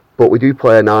 but we do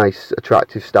play a nice,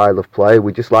 attractive style of play.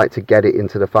 We just like to get it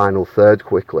into the final third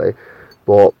quickly,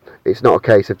 but it's not a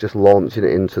case of just launching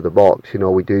it into the box.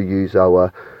 We do use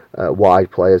our wide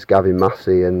players, Gavin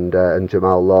Massey and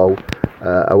Jamal Lowe.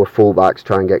 Our fullbacks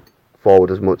try and get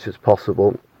forward as much as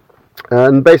possible.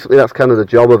 And basically that's kind of the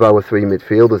job of our 3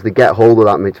 midfielders. They get hold of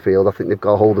that midfield. I think they've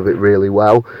got hold of it really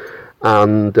well.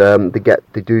 And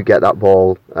they do get that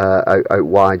ball out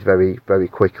wide very, very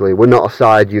quickly. We're not a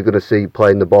side you're going to see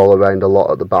playing the ball around a lot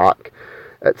at the back.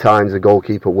 At times the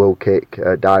goalkeeper will kick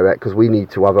direct, because we need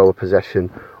to have our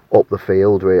possession up the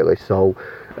field really. So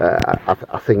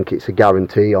I think it's a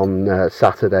guarantee on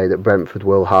Saturday that Brentford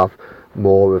will have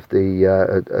more of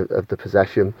the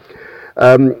possession.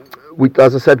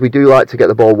 As I said, we do like to get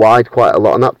the ball wide quite a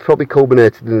lot, and that probably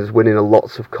culminated in us winning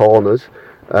lots of corners.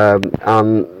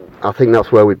 And I think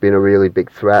that's where we've been a really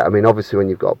big threat. I mean, obviously when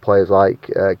you've got players like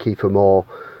Kiefer Moore,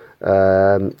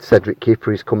 Cedric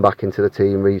Kipper's come back into the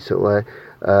team recently,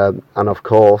 and of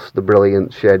course the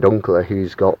brilliant Shea Dunkley,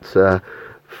 who's got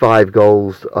 5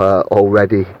 goals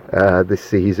already this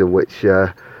season, which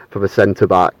from a centre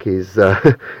back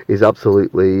is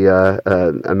absolutely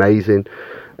amazing.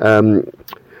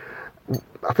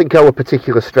 I think our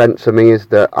particular strength for me is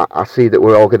that I see that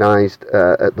we're organised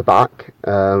at the back.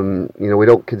 We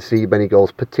don't concede many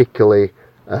goals, particularly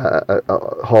at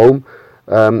home.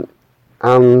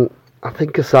 And I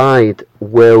think a side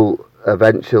will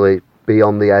eventually be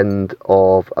on the end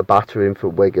of a battering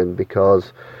from Wigan,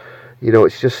 because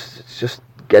it's just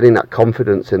getting that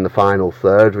confidence in the final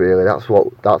third. Really,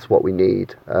 that's what we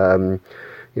need.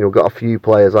 We've got a few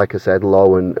players, like I said,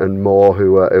 Lowe and Moore,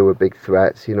 who are big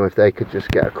threats. If they could just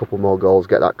get a couple more goals,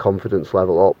 get that confidence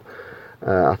level up,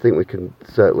 I think we can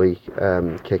certainly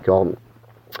kick on.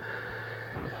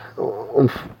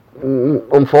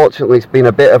 Unfortunately, it's been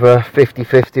a bit of a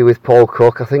 50-50 with Paul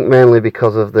Cook. I think mainly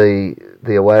because of the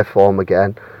away form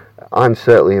again. I'm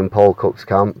certainly in Paul Cook's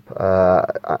camp.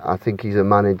 I think he's a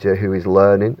manager who is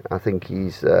learning. I think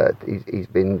he's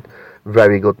been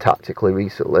very good tactically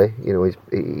recently.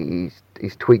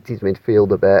 He's tweaked his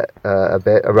midfield a bit and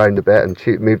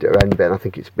moved it around a bit. And I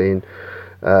think it's been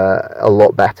a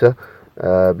lot better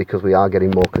because we are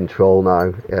getting more control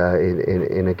now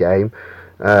in a game.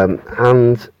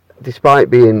 And despite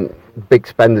being big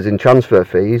spenders in transfer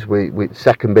fees, we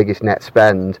second biggest net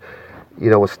spend.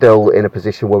 We're still in a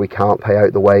position where we can't pay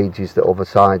out the wages that other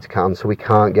sides can, so we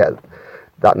can't get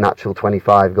that natural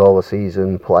 25 goal a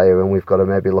season player, and we've got to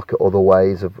maybe look at other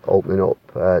ways of opening up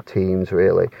teams,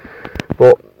 really.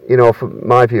 But from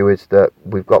my view is that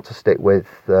we've got to stick with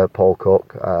Paul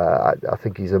Cook. I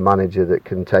think he's a manager that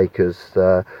can take us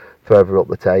further up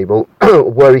the table.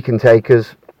 Where he can take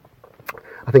us,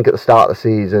 I think at the start of the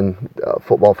season,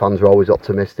 football fans were always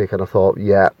optimistic, and I thought,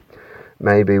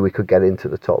 maybe we could get into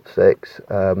the top 6.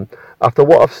 After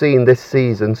what I've seen this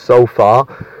season so far,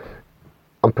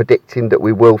 I'm predicting that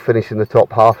we will finish in the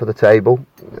top half of the table.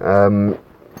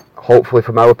 Hopefully,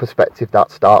 from our perspective, that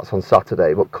starts on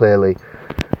Saturday. But clearly,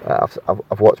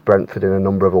 I've watched Brentford in a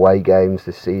number of away games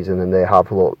this season, and they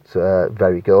have looked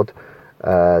very good.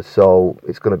 So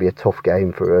it's going to be a tough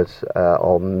game for us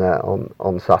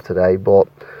on Saturday. But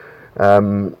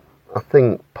I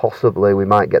think possibly we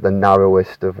might get the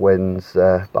narrowest of wins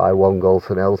by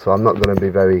 1-0. So I'm not going to be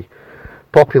very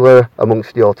popular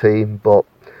amongst your team, but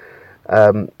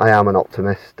I am an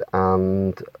optimist,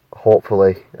 and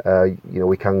hopefully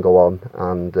we can go on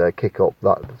and kick up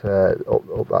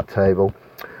that table.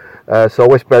 So I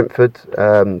wish Brentford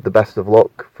the best of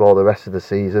luck for the rest of the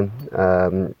season.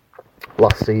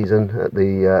 Last season at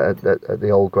the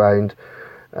old ground.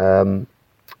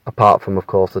 Apart from, of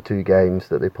course, the 2 games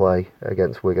that they play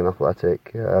against Wigan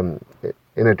Athletic.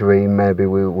 In a dream, maybe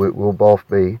we'll both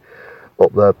be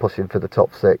up there pushing for the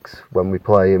top 6 when we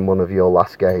play in one of your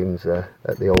last games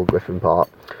at the old Griffin Park.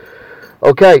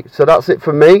 Okay, so that's it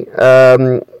from me.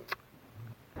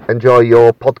 Enjoy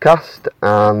your podcast,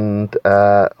 and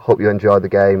hope you enjoy the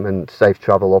game, and safe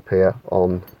travel up here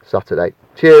on Saturday.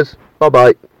 Cheers,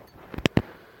 bye-bye.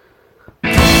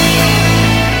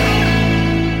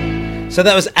 So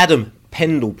that was Adam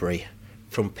Pendlebury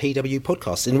from PW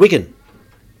Podcasts in Wigan,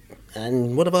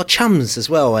 and one of our chums as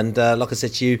well. And like I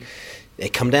said to you, they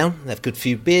come down, they have a good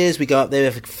few beers, we go up there,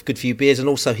 have a good few beers, and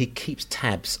also he keeps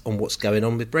tabs on what's going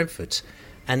on with Brentford.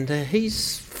 And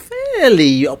he's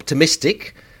fairly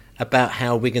optimistic about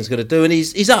how Wigan's going to do, and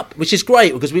he's up, which is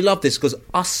great, because we love this, because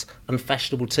us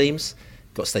unfashionable teams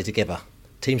got to stay together.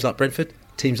 Teams like Brentford,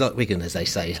 teams like Wigan, as they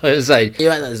say. As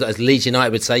Leeds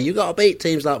United would say, you got to beat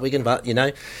teams like Wigan, but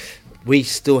we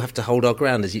still have to hold our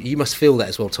ground. As you must feel that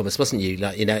as well, Thomas, mustn't you?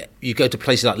 You go to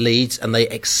places like Leeds and they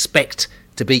expect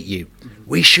to beat you.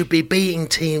 We should be beating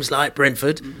teams like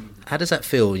Brentford. How does that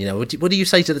feel? What do you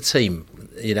say to the team?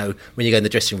 When you go in the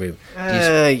dressing room.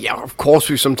 Of course,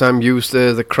 we sometimes use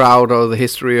the crowd or the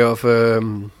history of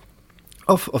the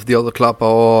other club,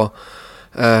 or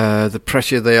the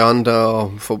pressure they're under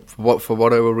for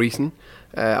whatever reason.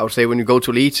 I would say when you go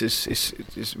to Leeds, is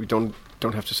we don't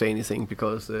have to say anything,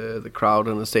 because the crowd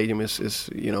in the stadium is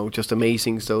just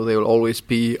amazing. So they will always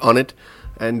be on it,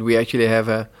 and we actually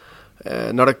have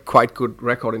not a quite good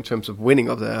record in terms of winning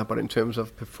up there, but in terms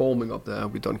of performing up there,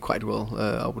 we've done quite well.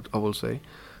 I will say.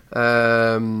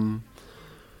 But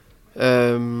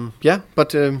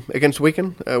against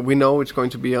Wigan, we know it's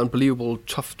going to be an unbelievable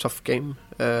tough game.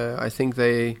 I think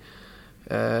they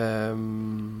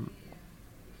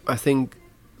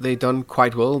done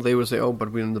quite well. They will say,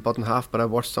 but we're in the bottom half. But I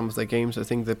watched some of their games. I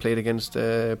think they played against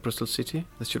Bristol City.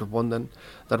 They should have won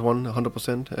that one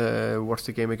 100%. Watched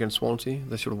the game against Swansea.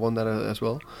 They should have won that as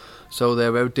well. So they're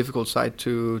a very difficult side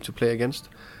to play against.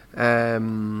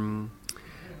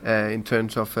 in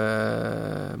terms of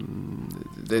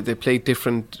they play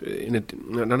different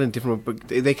not in different, but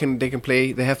they can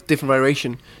play. They have different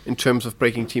variation in terms of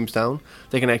breaking teams down.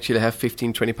 They can actually have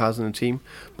 15-20 passes in a team.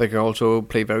 They can also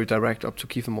play very direct up to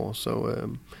keep them all.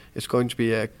 So it's going to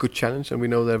be a good challenge, and we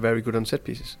know they're very good on set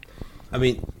pieces. I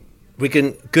mean,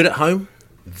 Wigan good at home,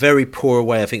 very poor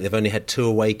away. I think they've only had 2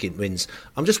 away wins.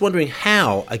 I'm just wondering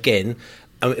how, again,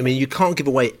 I mean, you can't give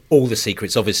away all the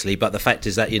secrets, obviously, but the fact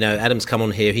is that, Adam's come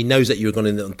on here. He knows that you were going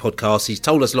on the podcast. He's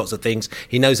told us lots of things.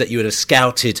 He knows that you would have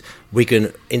scouted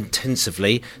Wigan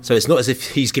intensively, so it's not as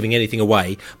if he's giving anything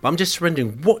away. But I'm just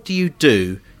wondering, what do you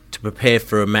do to prepare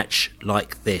for a match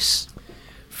like this?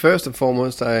 First and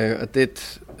foremost, I did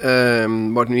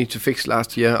what we need to fix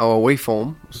last year, our away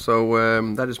form. So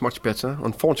that is much better.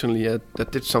 Unfortunately,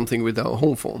 that did something with our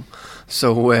home form.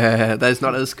 So that is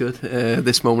not as good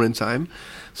this moment in time.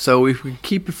 So if we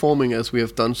keep performing as we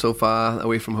have done so far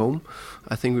away from home,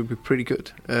 I think we'll be pretty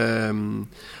good.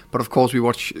 But of course, we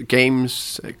watch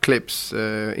games, clips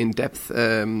in depth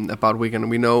about Wigan.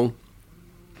 We know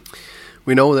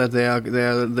that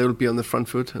they will be on the front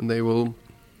foot, and they will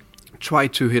try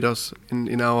to hit us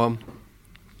in our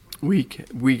weak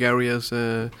areas,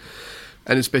 and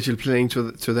especially playing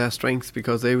to their strength,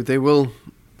 because they will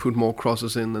put more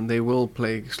crosses in, and they will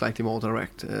play slightly more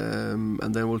direct,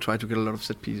 and they will try to get a lot of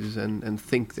set pieces and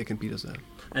think they can beat us there.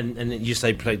 And you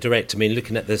say play direct. I mean,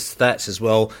 looking at the stats as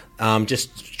well,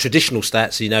 just traditional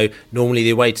stats, normally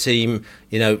the away team,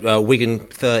 Wigan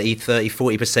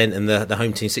 40%, and the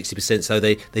home team 60%. So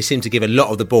they seem to give a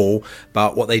lot of the ball,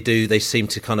 but what they do, they seem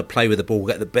to kind of play with the ball,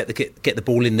 get the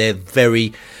ball in there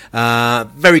very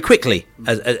quickly,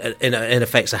 in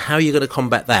effect. So how are you going to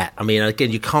combat that? I mean,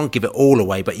 again, you can't give it all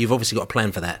away, but you've obviously got a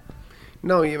plan for that.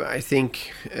 No, I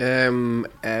think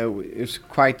it's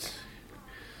quite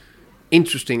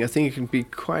interesting. I think it can be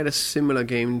quite a similar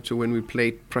game to when we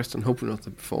played Preston. Hopefully not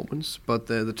the performance, but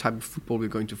the type of football we're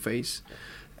going to face.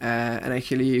 And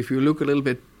actually, if you look a little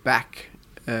bit back,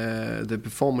 the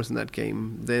performance in that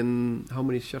game, then how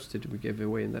many shots did we give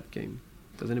away in that game?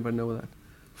 Does anybody know that?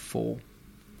 4.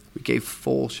 We gave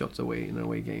 4 shots away in an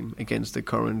away game against the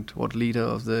current leader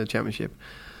of the championship,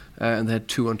 and they had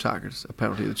 2 on targets.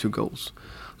 Apparently, the 2 goals.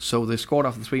 So they scored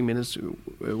after 3 minutes,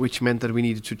 which meant that we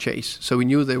needed to chase. So we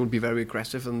knew they would be very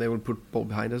aggressive and they would put ball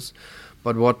behind us.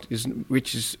 But what we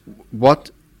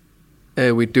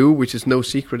do, which is no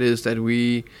secret, is that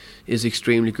we is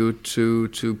extremely good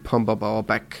to pump up our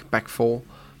back 4,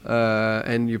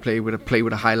 and you play with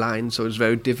a high line. So it's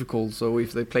very difficult. So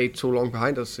if they play too long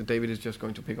behind us, David is just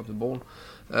going to pick up the ball.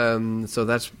 So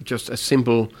that's just a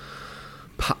simple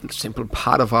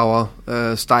part of our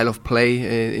style of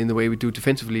play in the way we do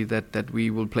defensively, that we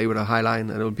will play with a high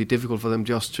line, and it will be difficult for them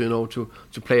just to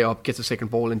play up, get the second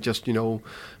ball, and just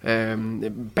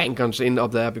bank us in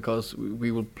up there, because we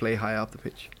will play high up the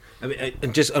pitch. I mean,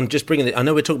 I'm just bringing it. I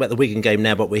know we're talking about the Wigan game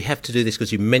now, but we have to do this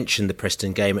because you mentioned the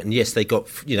Preston game, and yes, they got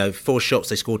 4 shots.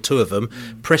 They scored 2 of them.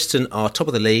 Preston are top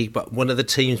of the league, but one of the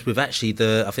teams with actually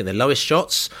I think the lowest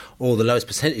shots, or the lowest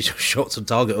percentage of shots on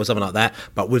target, or something like that,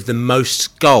 but with the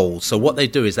most goals. So what they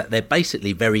do is that they're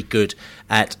basically very good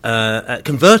at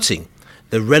converting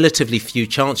the relatively few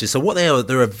chances. So what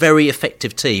they're a very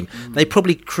effective team. They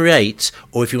probably create,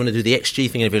 or if you want to do the XG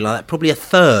thing and everything like that, probably a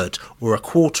third or a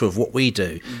quarter of what we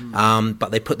do,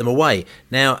 but they put them away.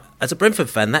 Now, as a Brentford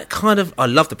fan, that kind of, I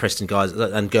love the Preston guys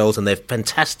and girls, and they're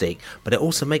fantastic, but it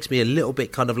also makes me a little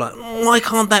bit kind of like, why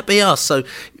can't that be us? So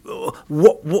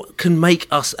what can make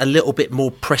us a little bit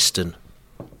more Preston?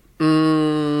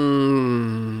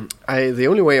 The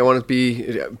only way I want to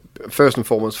be, first and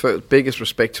foremost, biggest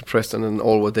respect to Preston and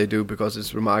all what they do, because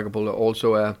it's remarkable.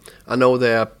 Also, I know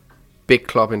they're a big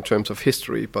club in terms of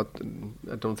history, but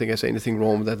I don't think I say anything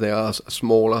wrong with that. They are a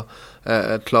smaller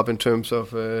club in terms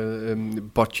of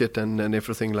budget and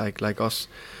everything like us.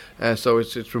 So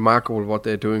it's remarkable what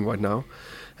they're doing right now.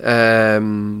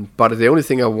 But the only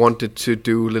thing I wanted to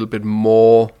do a little bit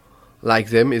more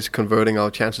like them is converting our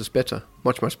chances better,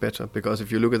 much better, because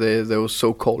if you look at those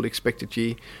so-called expected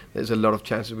G, there's a lot of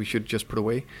chances we should just put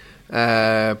away.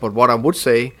 But what I would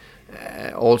say,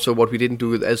 also what we didn't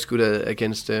do as good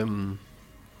against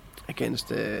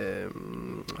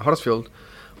Huddersfield,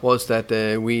 was that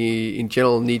we in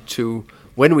general need to,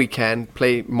 when we can,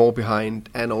 play more behind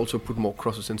and also put more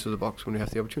crosses into the box when we have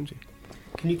the opportunity.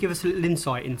 Can you give us a little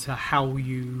insight into how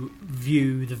you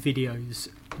view the videos?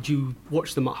 Do you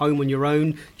watch them at home on your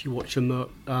own? Do you watch them at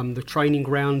the training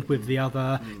ground with the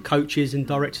other coaches and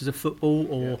directors of football,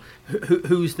 or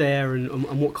who's there and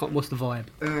what's the vibe?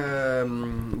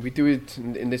 We do it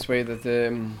in this way that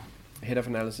head of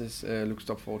analysis, Luke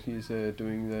Stopford. He's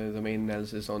doing the main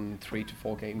analysis on 3 to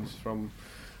 4 games from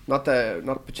not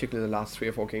particularly the last 3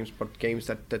 or 4 games, but games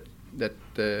that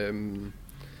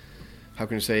how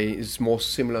can you say, is more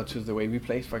similar to the way we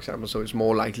play, for example. So it's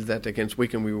more likely that against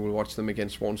Wigan we will watch them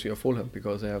against Swansea or Fulham,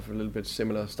 because they have a little bit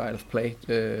similar style of play.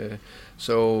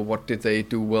 So what did they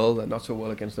do well and not so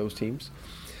well against those teams?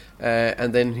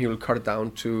 And then he will cut it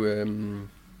down to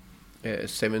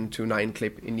 7 to 9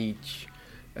 clip in each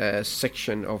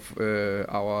section of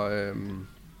our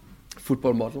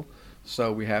football model.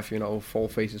 So we have 4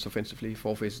 phases offensively,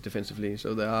 4 phases defensively.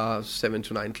 So there are 7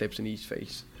 to 9 clips in each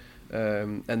phase.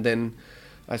 And then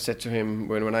I said to him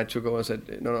when I took over, I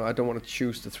said, no, I don't want to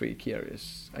choose the 3 key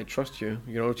areas. I trust you.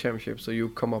 You know the championship, so you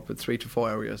come up with 3 to 4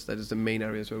 areas. That is the main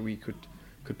areas where we could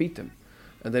beat them.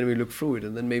 And then we look through it,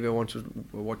 and then maybe I want to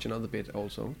watch another bit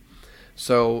also.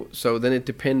 So then it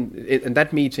depends. And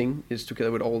that meeting is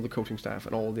together with all the coaching staff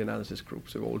and all the analysis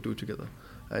groups. We all do together,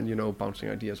 and bouncing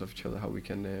ideas of each other how we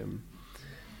can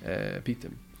beat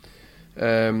them.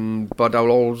 But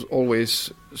I'll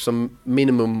always some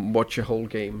minimum watch a whole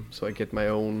game, so I get my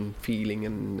own feeling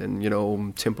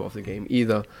and tempo of the game,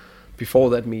 either before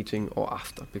that meeting or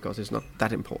after, because it's not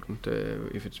that important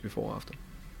if it's before or after.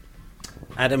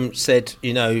 Adam said,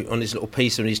 on his little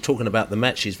piece, when he's talking about the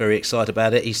match, he's very excited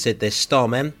about it. He said their star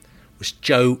man was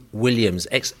Joe Williams,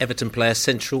 ex-Everton player,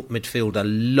 central midfielder,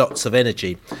 lots of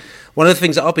energy. One of the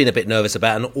things that I've been a bit nervous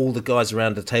about, and all the guys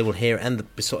around the table here, and the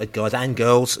Beesotted guys and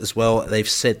girls as well, they've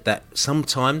said that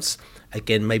sometimes,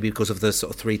 again, maybe because of the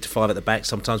sort of 3 to 5 at the back,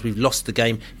 sometimes we've lost the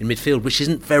game in midfield, which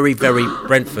isn't very, very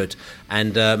Brentford.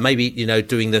 And maybe,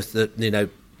 doing the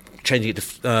changing it to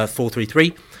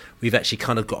 4-3-3, we've actually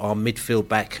kind of got our midfield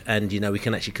back, and we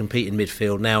can actually compete in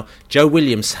midfield. Now, Joe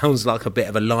Williams sounds like a bit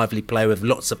of a lively player with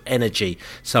lots of energy,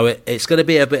 so it's going to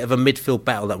be a bit of a midfield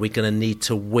battle that we're going to need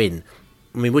to win.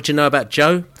 I mean, what do you know about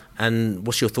Joe, and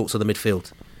what's your thoughts on the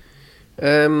midfield?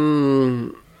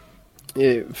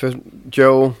 For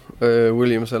Joe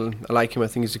Williams, I like him. I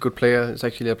think he's a good player. It's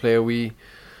actually a player we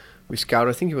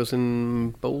scouted. I think he was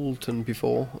in Bolton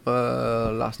before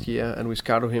last year, and we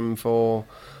scouted him for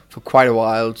quite a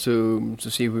while to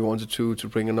see if we wanted to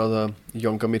bring another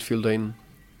younger midfielder in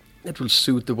that will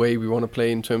suit the way we want to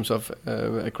play in terms of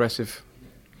aggressive,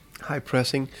 high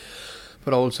pressing,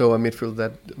 but also a midfield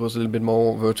that was a little bit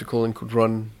more vertical and could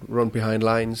run behind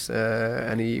lines.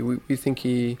 And we think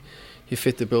he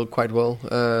fit the bill quite well,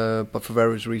 but for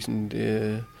various reasons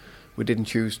we didn't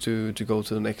choose to go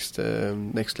to the next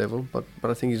level. But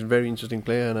I think he's a very interesting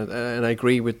player, and I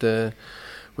agree with the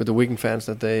Wigan fans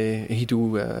that he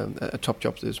do a top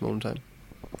job at this moment in time.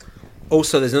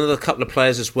 Also, there's another couple of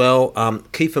players as well,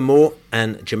 Kiefer Moore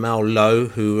and Jamal Lowe,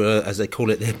 who, as they call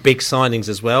it, they're big signings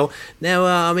as well.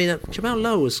 Now, Jamal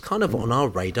Lowe was kind of on our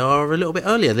radar a little bit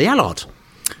earlier, the Allard.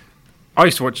 I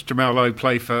used to watch Jamal Lowe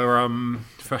play for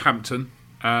Hampton,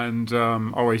 and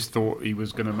I always thought he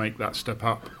was going to make that step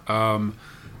up.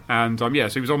 So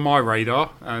he was on my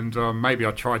radar, and maybe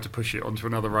I tried to push it onto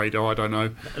another radar. I don't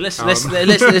know. Listen.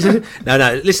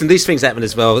 No. Listen, these things happen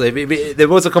as well. There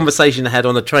was a conversation I had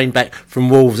on the train back from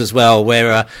Wolves as well,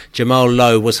 where Jamal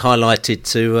Lowe was highlighted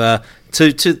to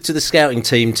the scouting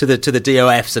team, to the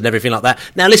DOFs and everything like that.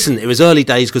 Now, listen, it was early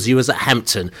days because he was at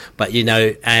Hampton, but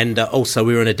and also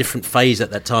we were in a different phase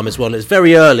at that time as well. It was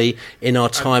very early in our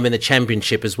time in the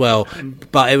Championship as well,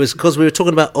 but it was because we were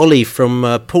talking about Ollie from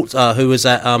Portsmouth, who was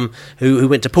at who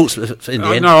went to Portsmouth in the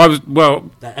end. No, I was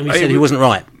and we said he wasn't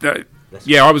right.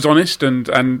 Yeah, I was honest,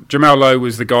 and Jamal Lowe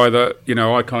was the guy that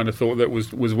I kind of thought that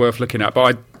was worth looking at.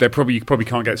 But you probably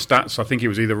can't get stats. I think it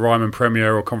was either Ryman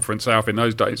Premier or Conference South in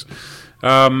those days.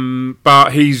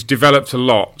 But he's developed a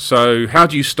lot. So how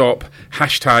do you stop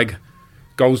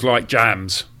 #goals like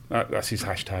jams? That's his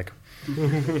hashtag.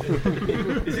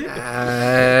 Is it?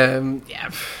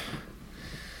 Yeah.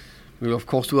 We'll of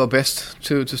course do our best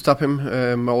to stop him.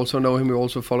 I also know him. We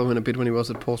also follow him a bit when he was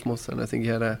at Portsmouth, and I think he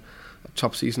had a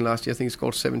top season last year. I think he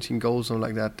scored 17 goals, something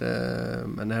like that,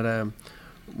 and had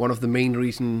one of the main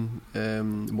reasons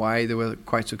why they were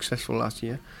quite successful last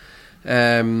year.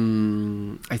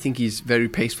 I think he's very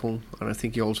paceful, and I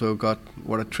think he also got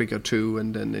a trick or two,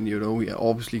 and he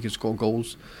obviously can score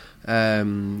goals.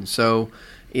 So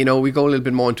we go a little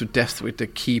bit more into depth with the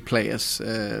key players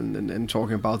and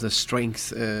talking about the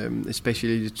strength,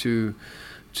 especially to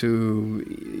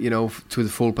the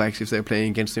fullbacks if they're playing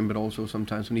against him, but also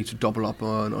sometimes we need to double up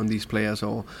on these players,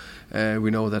 or we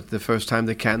know that the first time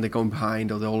they're going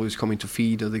behind, or they're always coming to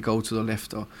feed, or they go to the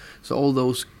left, so all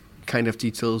those kind of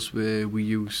details we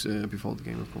use before the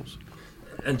game, of course.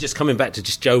 And just coming back to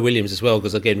just Joe Williams as well,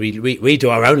 because again we do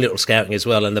our own little scouting as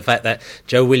well, and the fact that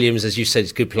Joe Williams, as you said,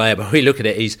 is a good player, but we look at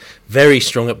it, he's very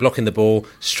strong at blocking the ball,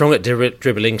 strong at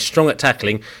dribbling, strong at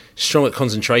tackling, strong at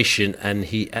concentration, and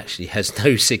he actually has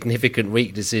no significant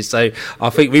weaknesses. So I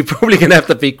think we're probably going to have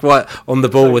to be quite on the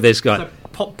ball with this guy.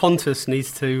 Pontus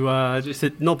needs to just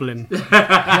nobble him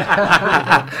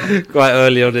quite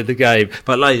early on in the game.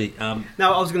 But lady, now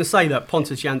I was going to say that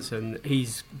Pontus Jansson,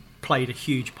 he's played a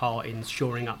huge part in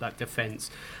shoring up that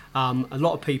defence. A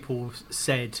lot of people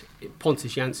said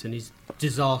Pontus Jansson is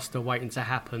disaster waiting to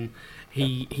happen.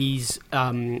 His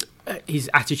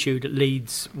attitude at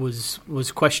Leeds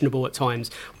was questionable at times.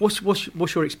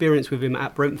 What's your experience with him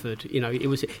at Brentford? You know, it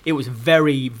was a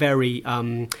very, very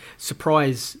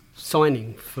surprise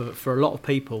signing for a lot of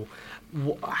people.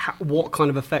 What kind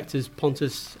of effect has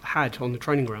Pontus had on the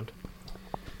training ground?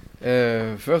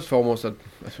 First and foremost, I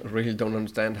really don't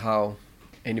understand how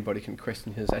anybody can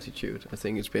question his attitude. I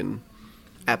think it's been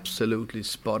absolutely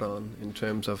spot on in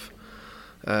terms of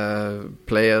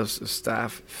players,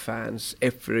 staff, fans,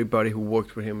 everybody who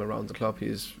worked with him around the club. He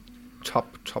is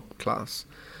top class.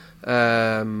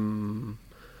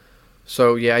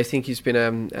 So yeah, I think he's been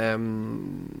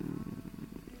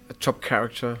a top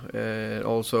character.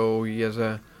 Also, he's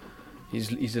a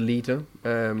leader.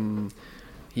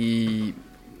 He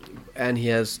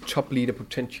has top leader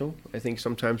potential. I think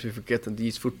sometimes we forget that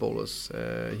these footballers.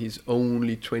 He's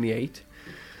only 28.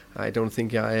 I don't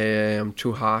think I am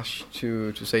too harsh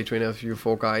to say to any of you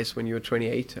four guys when you're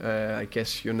 28. I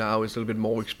guess you're now is a little bit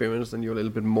more experienced and you're a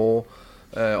little bit more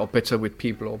or better with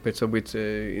people or better with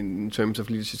in terms of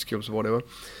leadership skills or whatever.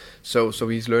 So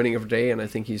he's learning every day, and I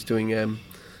think he's doing a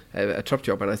top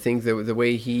job. And I think the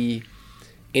way he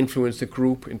influenced the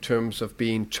group in terms of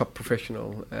being top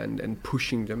professional and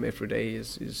pushing them every day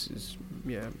is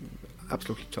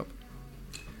absolutely top.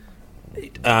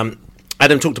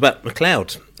 Adam talked about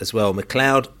McLeod as well.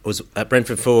 McLeod was at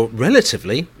Brentford for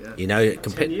relatively, 10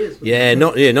 years.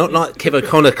 Not like Kev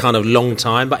O'Connor kind of long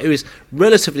time, but it was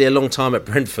relatively a long time at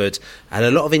Brentford. Had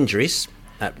a lot of injuries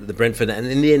at the Brentford, and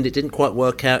in the end it didn't quite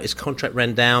work out. His contract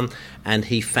ran down, and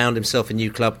he found himself a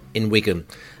new club in Wigan.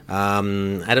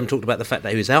 Adam talked about the fact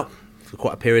that he was out for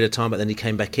quite a period of time, but then he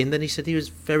came back in. Then he said he was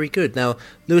very good. Now,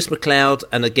 Lewis McLeod,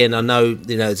 and again, I know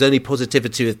there's only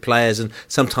positivity with players, and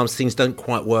sometimes things don't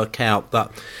quite work out.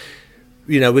 But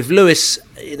with Lewis,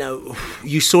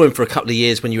 you saw him for a couple of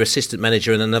years when you were assistant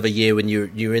manager, and another year when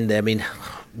you were in there. I mean,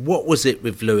 what was it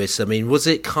with Lewis? I mean, was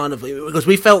it kind of because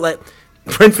we felt that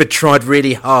Brentford tried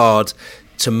really hard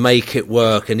to make it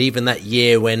work, and even that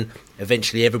year when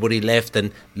eventually everybody left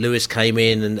and Lewis came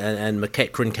in and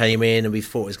McEachran came in, and we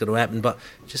thought it was going to happen, but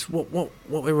just what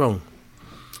went wrong?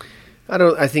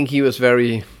 I think he was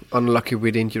very unlucky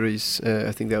with injuries.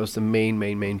 I think that was the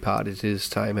main part of his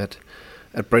time at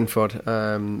Brentford.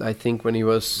 I think when he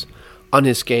was on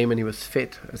his game and he was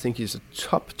fit, I think he's a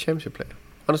top championship player.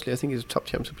 Honestly, I think he's a top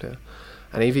championship player.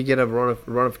 And if he get a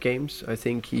run of games, I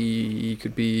think he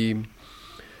could be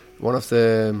one of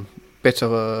the better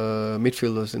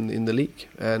midfielders in the league.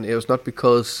 And it was not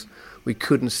because we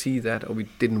couldn't see that or we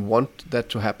didn't want that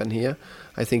to happen here.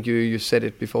 I think you said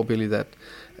it before, Billy, that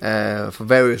for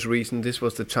various reasons this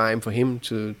was the time for him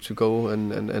to go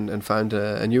and find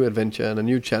a new adventure and a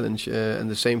new challenge,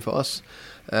 and the same for us,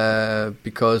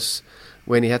 because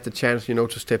when he had the chance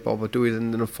to step up or do it,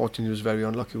 and then unfortunately he was very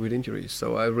unlucky with injuries.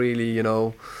 So I really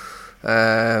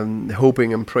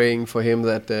hoping and praying for him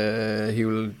that he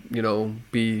will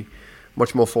be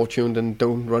much more fortunate and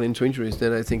don't run into injuries.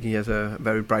 Then I think he has a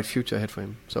very bright future ahead for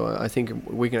him. So I think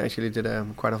Wigan actually did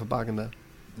quite of a bargain there.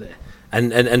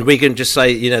 And Wigan, just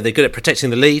say they're good at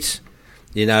protecting the lead.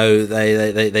 They're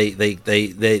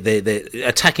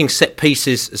attacking set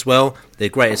pieces as well. They're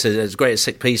great at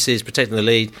set pieces, protecting the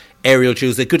lead, aerial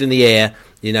duels. They're good in the air.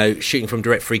 Shooting from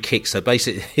direct free kicks. So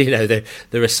basically,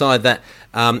 they're a side that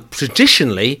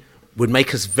traditionally would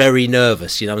make us very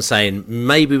nervous. I'm saying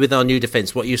maybe with our new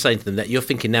defence, what you're saying to them, that you're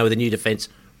thinking now with the new defence,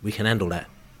 we can handle that.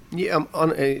 Yeah,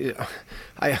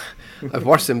 I've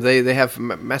watched them. They have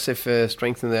massive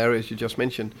strength in the areas you just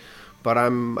mentioned, but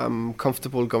I'm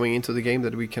comfortable going into the game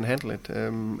that we can handle it.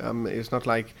 It's not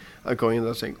like I'm going in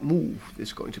there saying, "Ooh, this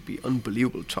is going to be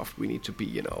unbelievable tough. We need to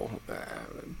be,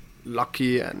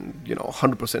 lucky and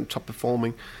 100% top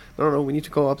performing." No, we need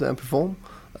to go up there and perform,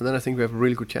 and then I think we have a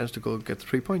really good chance to go get the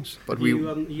 3 points. But you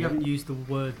haven't used the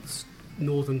words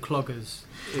northern cloggers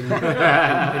in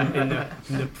the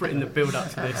build up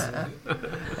to this.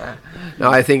 No,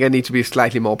 I think I need to be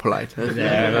slightly more polite.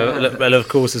 Well, of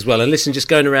course as well. And listen, just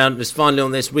going around, just finally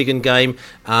on this Wigan game,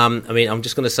 I mean, I'm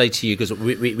just going to say to you, because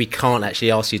we can't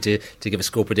actually ask you to give a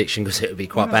score prediction because it would be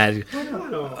quite bad.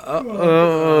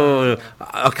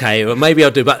 Okay, well, maybe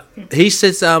I'll do. But he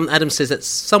says, Adam says that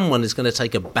someone is going to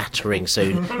take a battering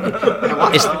soon.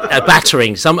 It's a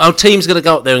battering. Our team's going to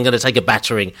go up there and going to take a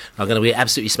battering. Are going to be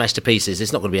absolutely smashed to pieces.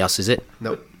 It's not going to be us, is it?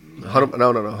 No.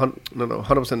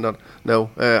 100% not. No,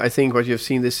 I think what you've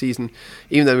seen this season,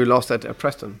 even though we lost at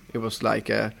Preston, it was like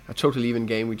a totally even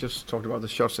game. We just talked about the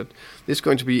shots. That this is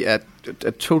going to be a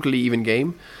totally even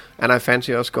game, and I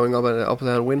fancy us going up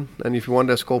there and win. And if you want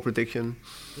a score prediction,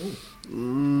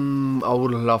 I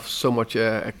would love so much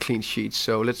a clean sheet.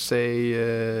 So let's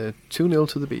say 2-0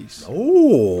 to the Bees.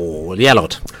 Oh, the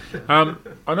lot.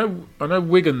 I know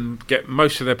Wigan get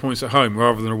most of their points at home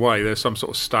rather than away. There's some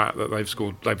sort of stat that they've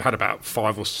scored. They've had about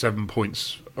 5 or 7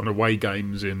 points on away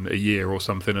games in a year or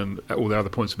something, and all the other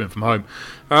points have been from home.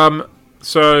 I'm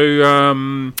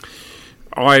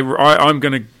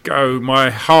going to go my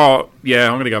heart. Yeah,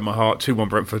 I'm going to go my heart. 2-1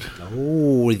 Brentford.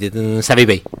 Oh, Savvy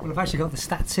B. Well, I've actually got the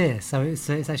stats here. So it's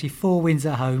actually 4 wins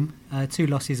at home, 2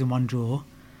 losses and 1 draw.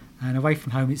 And away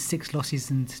from home, it's 6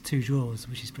 losses and 2 draws,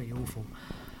 which is pretty awful.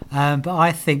 But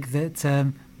I think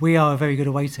that we are a very good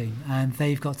away team, and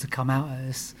they've got to come out at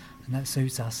us, and that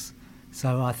suits us.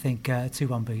 So I think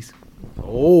 2-1 Bees.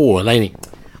 Oh, Elaney.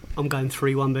 I'm going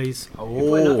 3-1 Bees.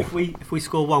 Oh. If we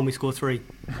score 1, we score 3.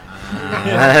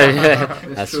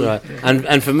 That's right.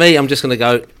 And for me, I'm just going to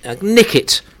go nick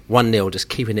it 1-0, just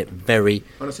keeping it very...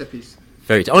 On a set piece.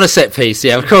 On a set piece,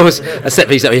 yeah, of course. A set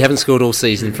piece that we haven't scored all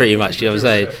season, pretty much, you know what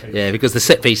I'm saying? Yeah, because the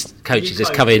set piece coach has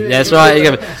just come in. Yeah, that's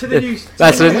right.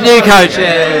 That's a new coach.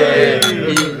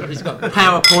 Yeah. He's got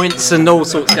PowerPoints and all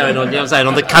sorts going on, you know what I'm saying,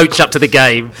 on the coach up to the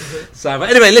game. So, but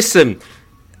anyway, listen,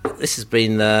 this has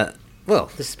been the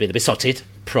Beesotted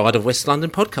Pride of West London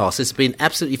podcast. It's been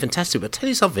absolutely fantastic. But I'll tell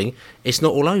you something, it's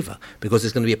not all over, because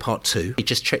there's going to be a part 2. You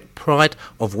just check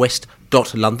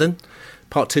prideofwest.london.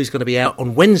 Part 2 is going to be out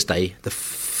on Wednesday, the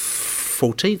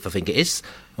 14th, I think it is,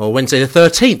 or Wednesday the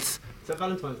 13th. Is that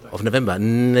Valentine's Day? Of November.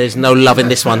 There's no love in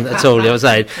this one at all, you know what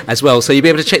I'm saying, as well. So you'll be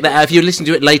able to check that out. If you listen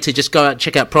to it later, just go out,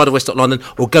 check out prideofwest.london,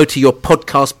 or go to your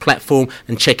podcast platform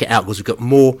and check it out, because we've got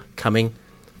more coming.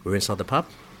 We're inside the pub.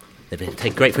 They've been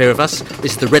taking great care of us.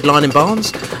 This is the Red Lion in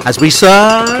Barnes, as we say...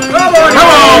 Come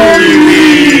on,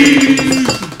 you bees!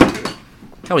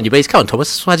 Come on, you bees. Come on,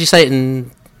 Thomas. How do you say it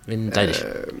in Danish?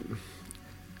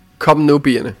 Kom nu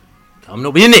bierne. Kom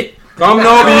nu bierne. Kom nu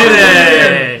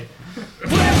bierne.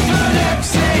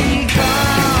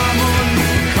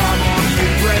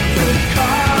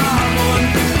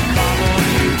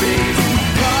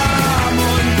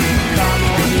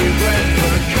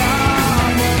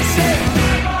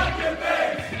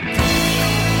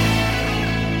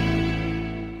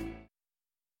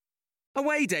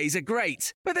 Away days are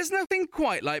great, but there's nothing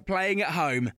quite like playing at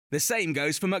home. The same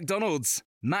goes for McDonald's.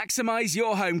 Maximise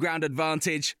your home ground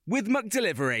advantage with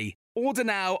McDelivery. Order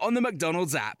now on the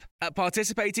McDonald's app. At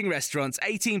participating restaurants,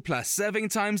 18 plus, serving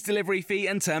times, delivery fee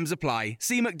and terms apply.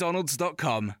 See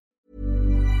mcdonalds.com.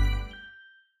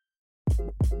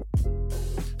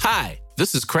 Hi,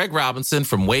 this is Craig Robinson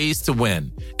from Ways to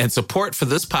Win, and support for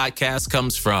this podcast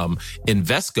comes from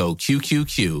Invesco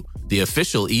QQQ, the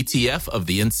official ETF of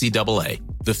the NCAA.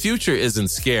 The future isn't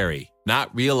scary. Not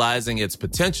realizing its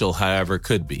potential, however,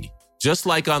 could be. Just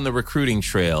like on the recruiting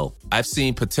trail, I've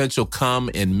seen potential come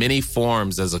in many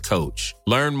forms as a coach.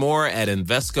 Learn more at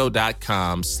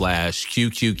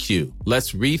Invesco.com/QQQ.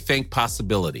 Let's rethink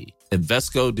possibility.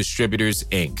 Invesco Distributors,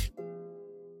 Inc.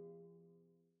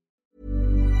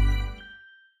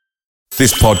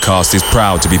 This podcast is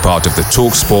proud to be part of the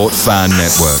TalkSport Fan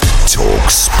Network.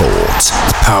 TalkSport.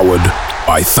 Powered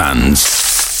by fans.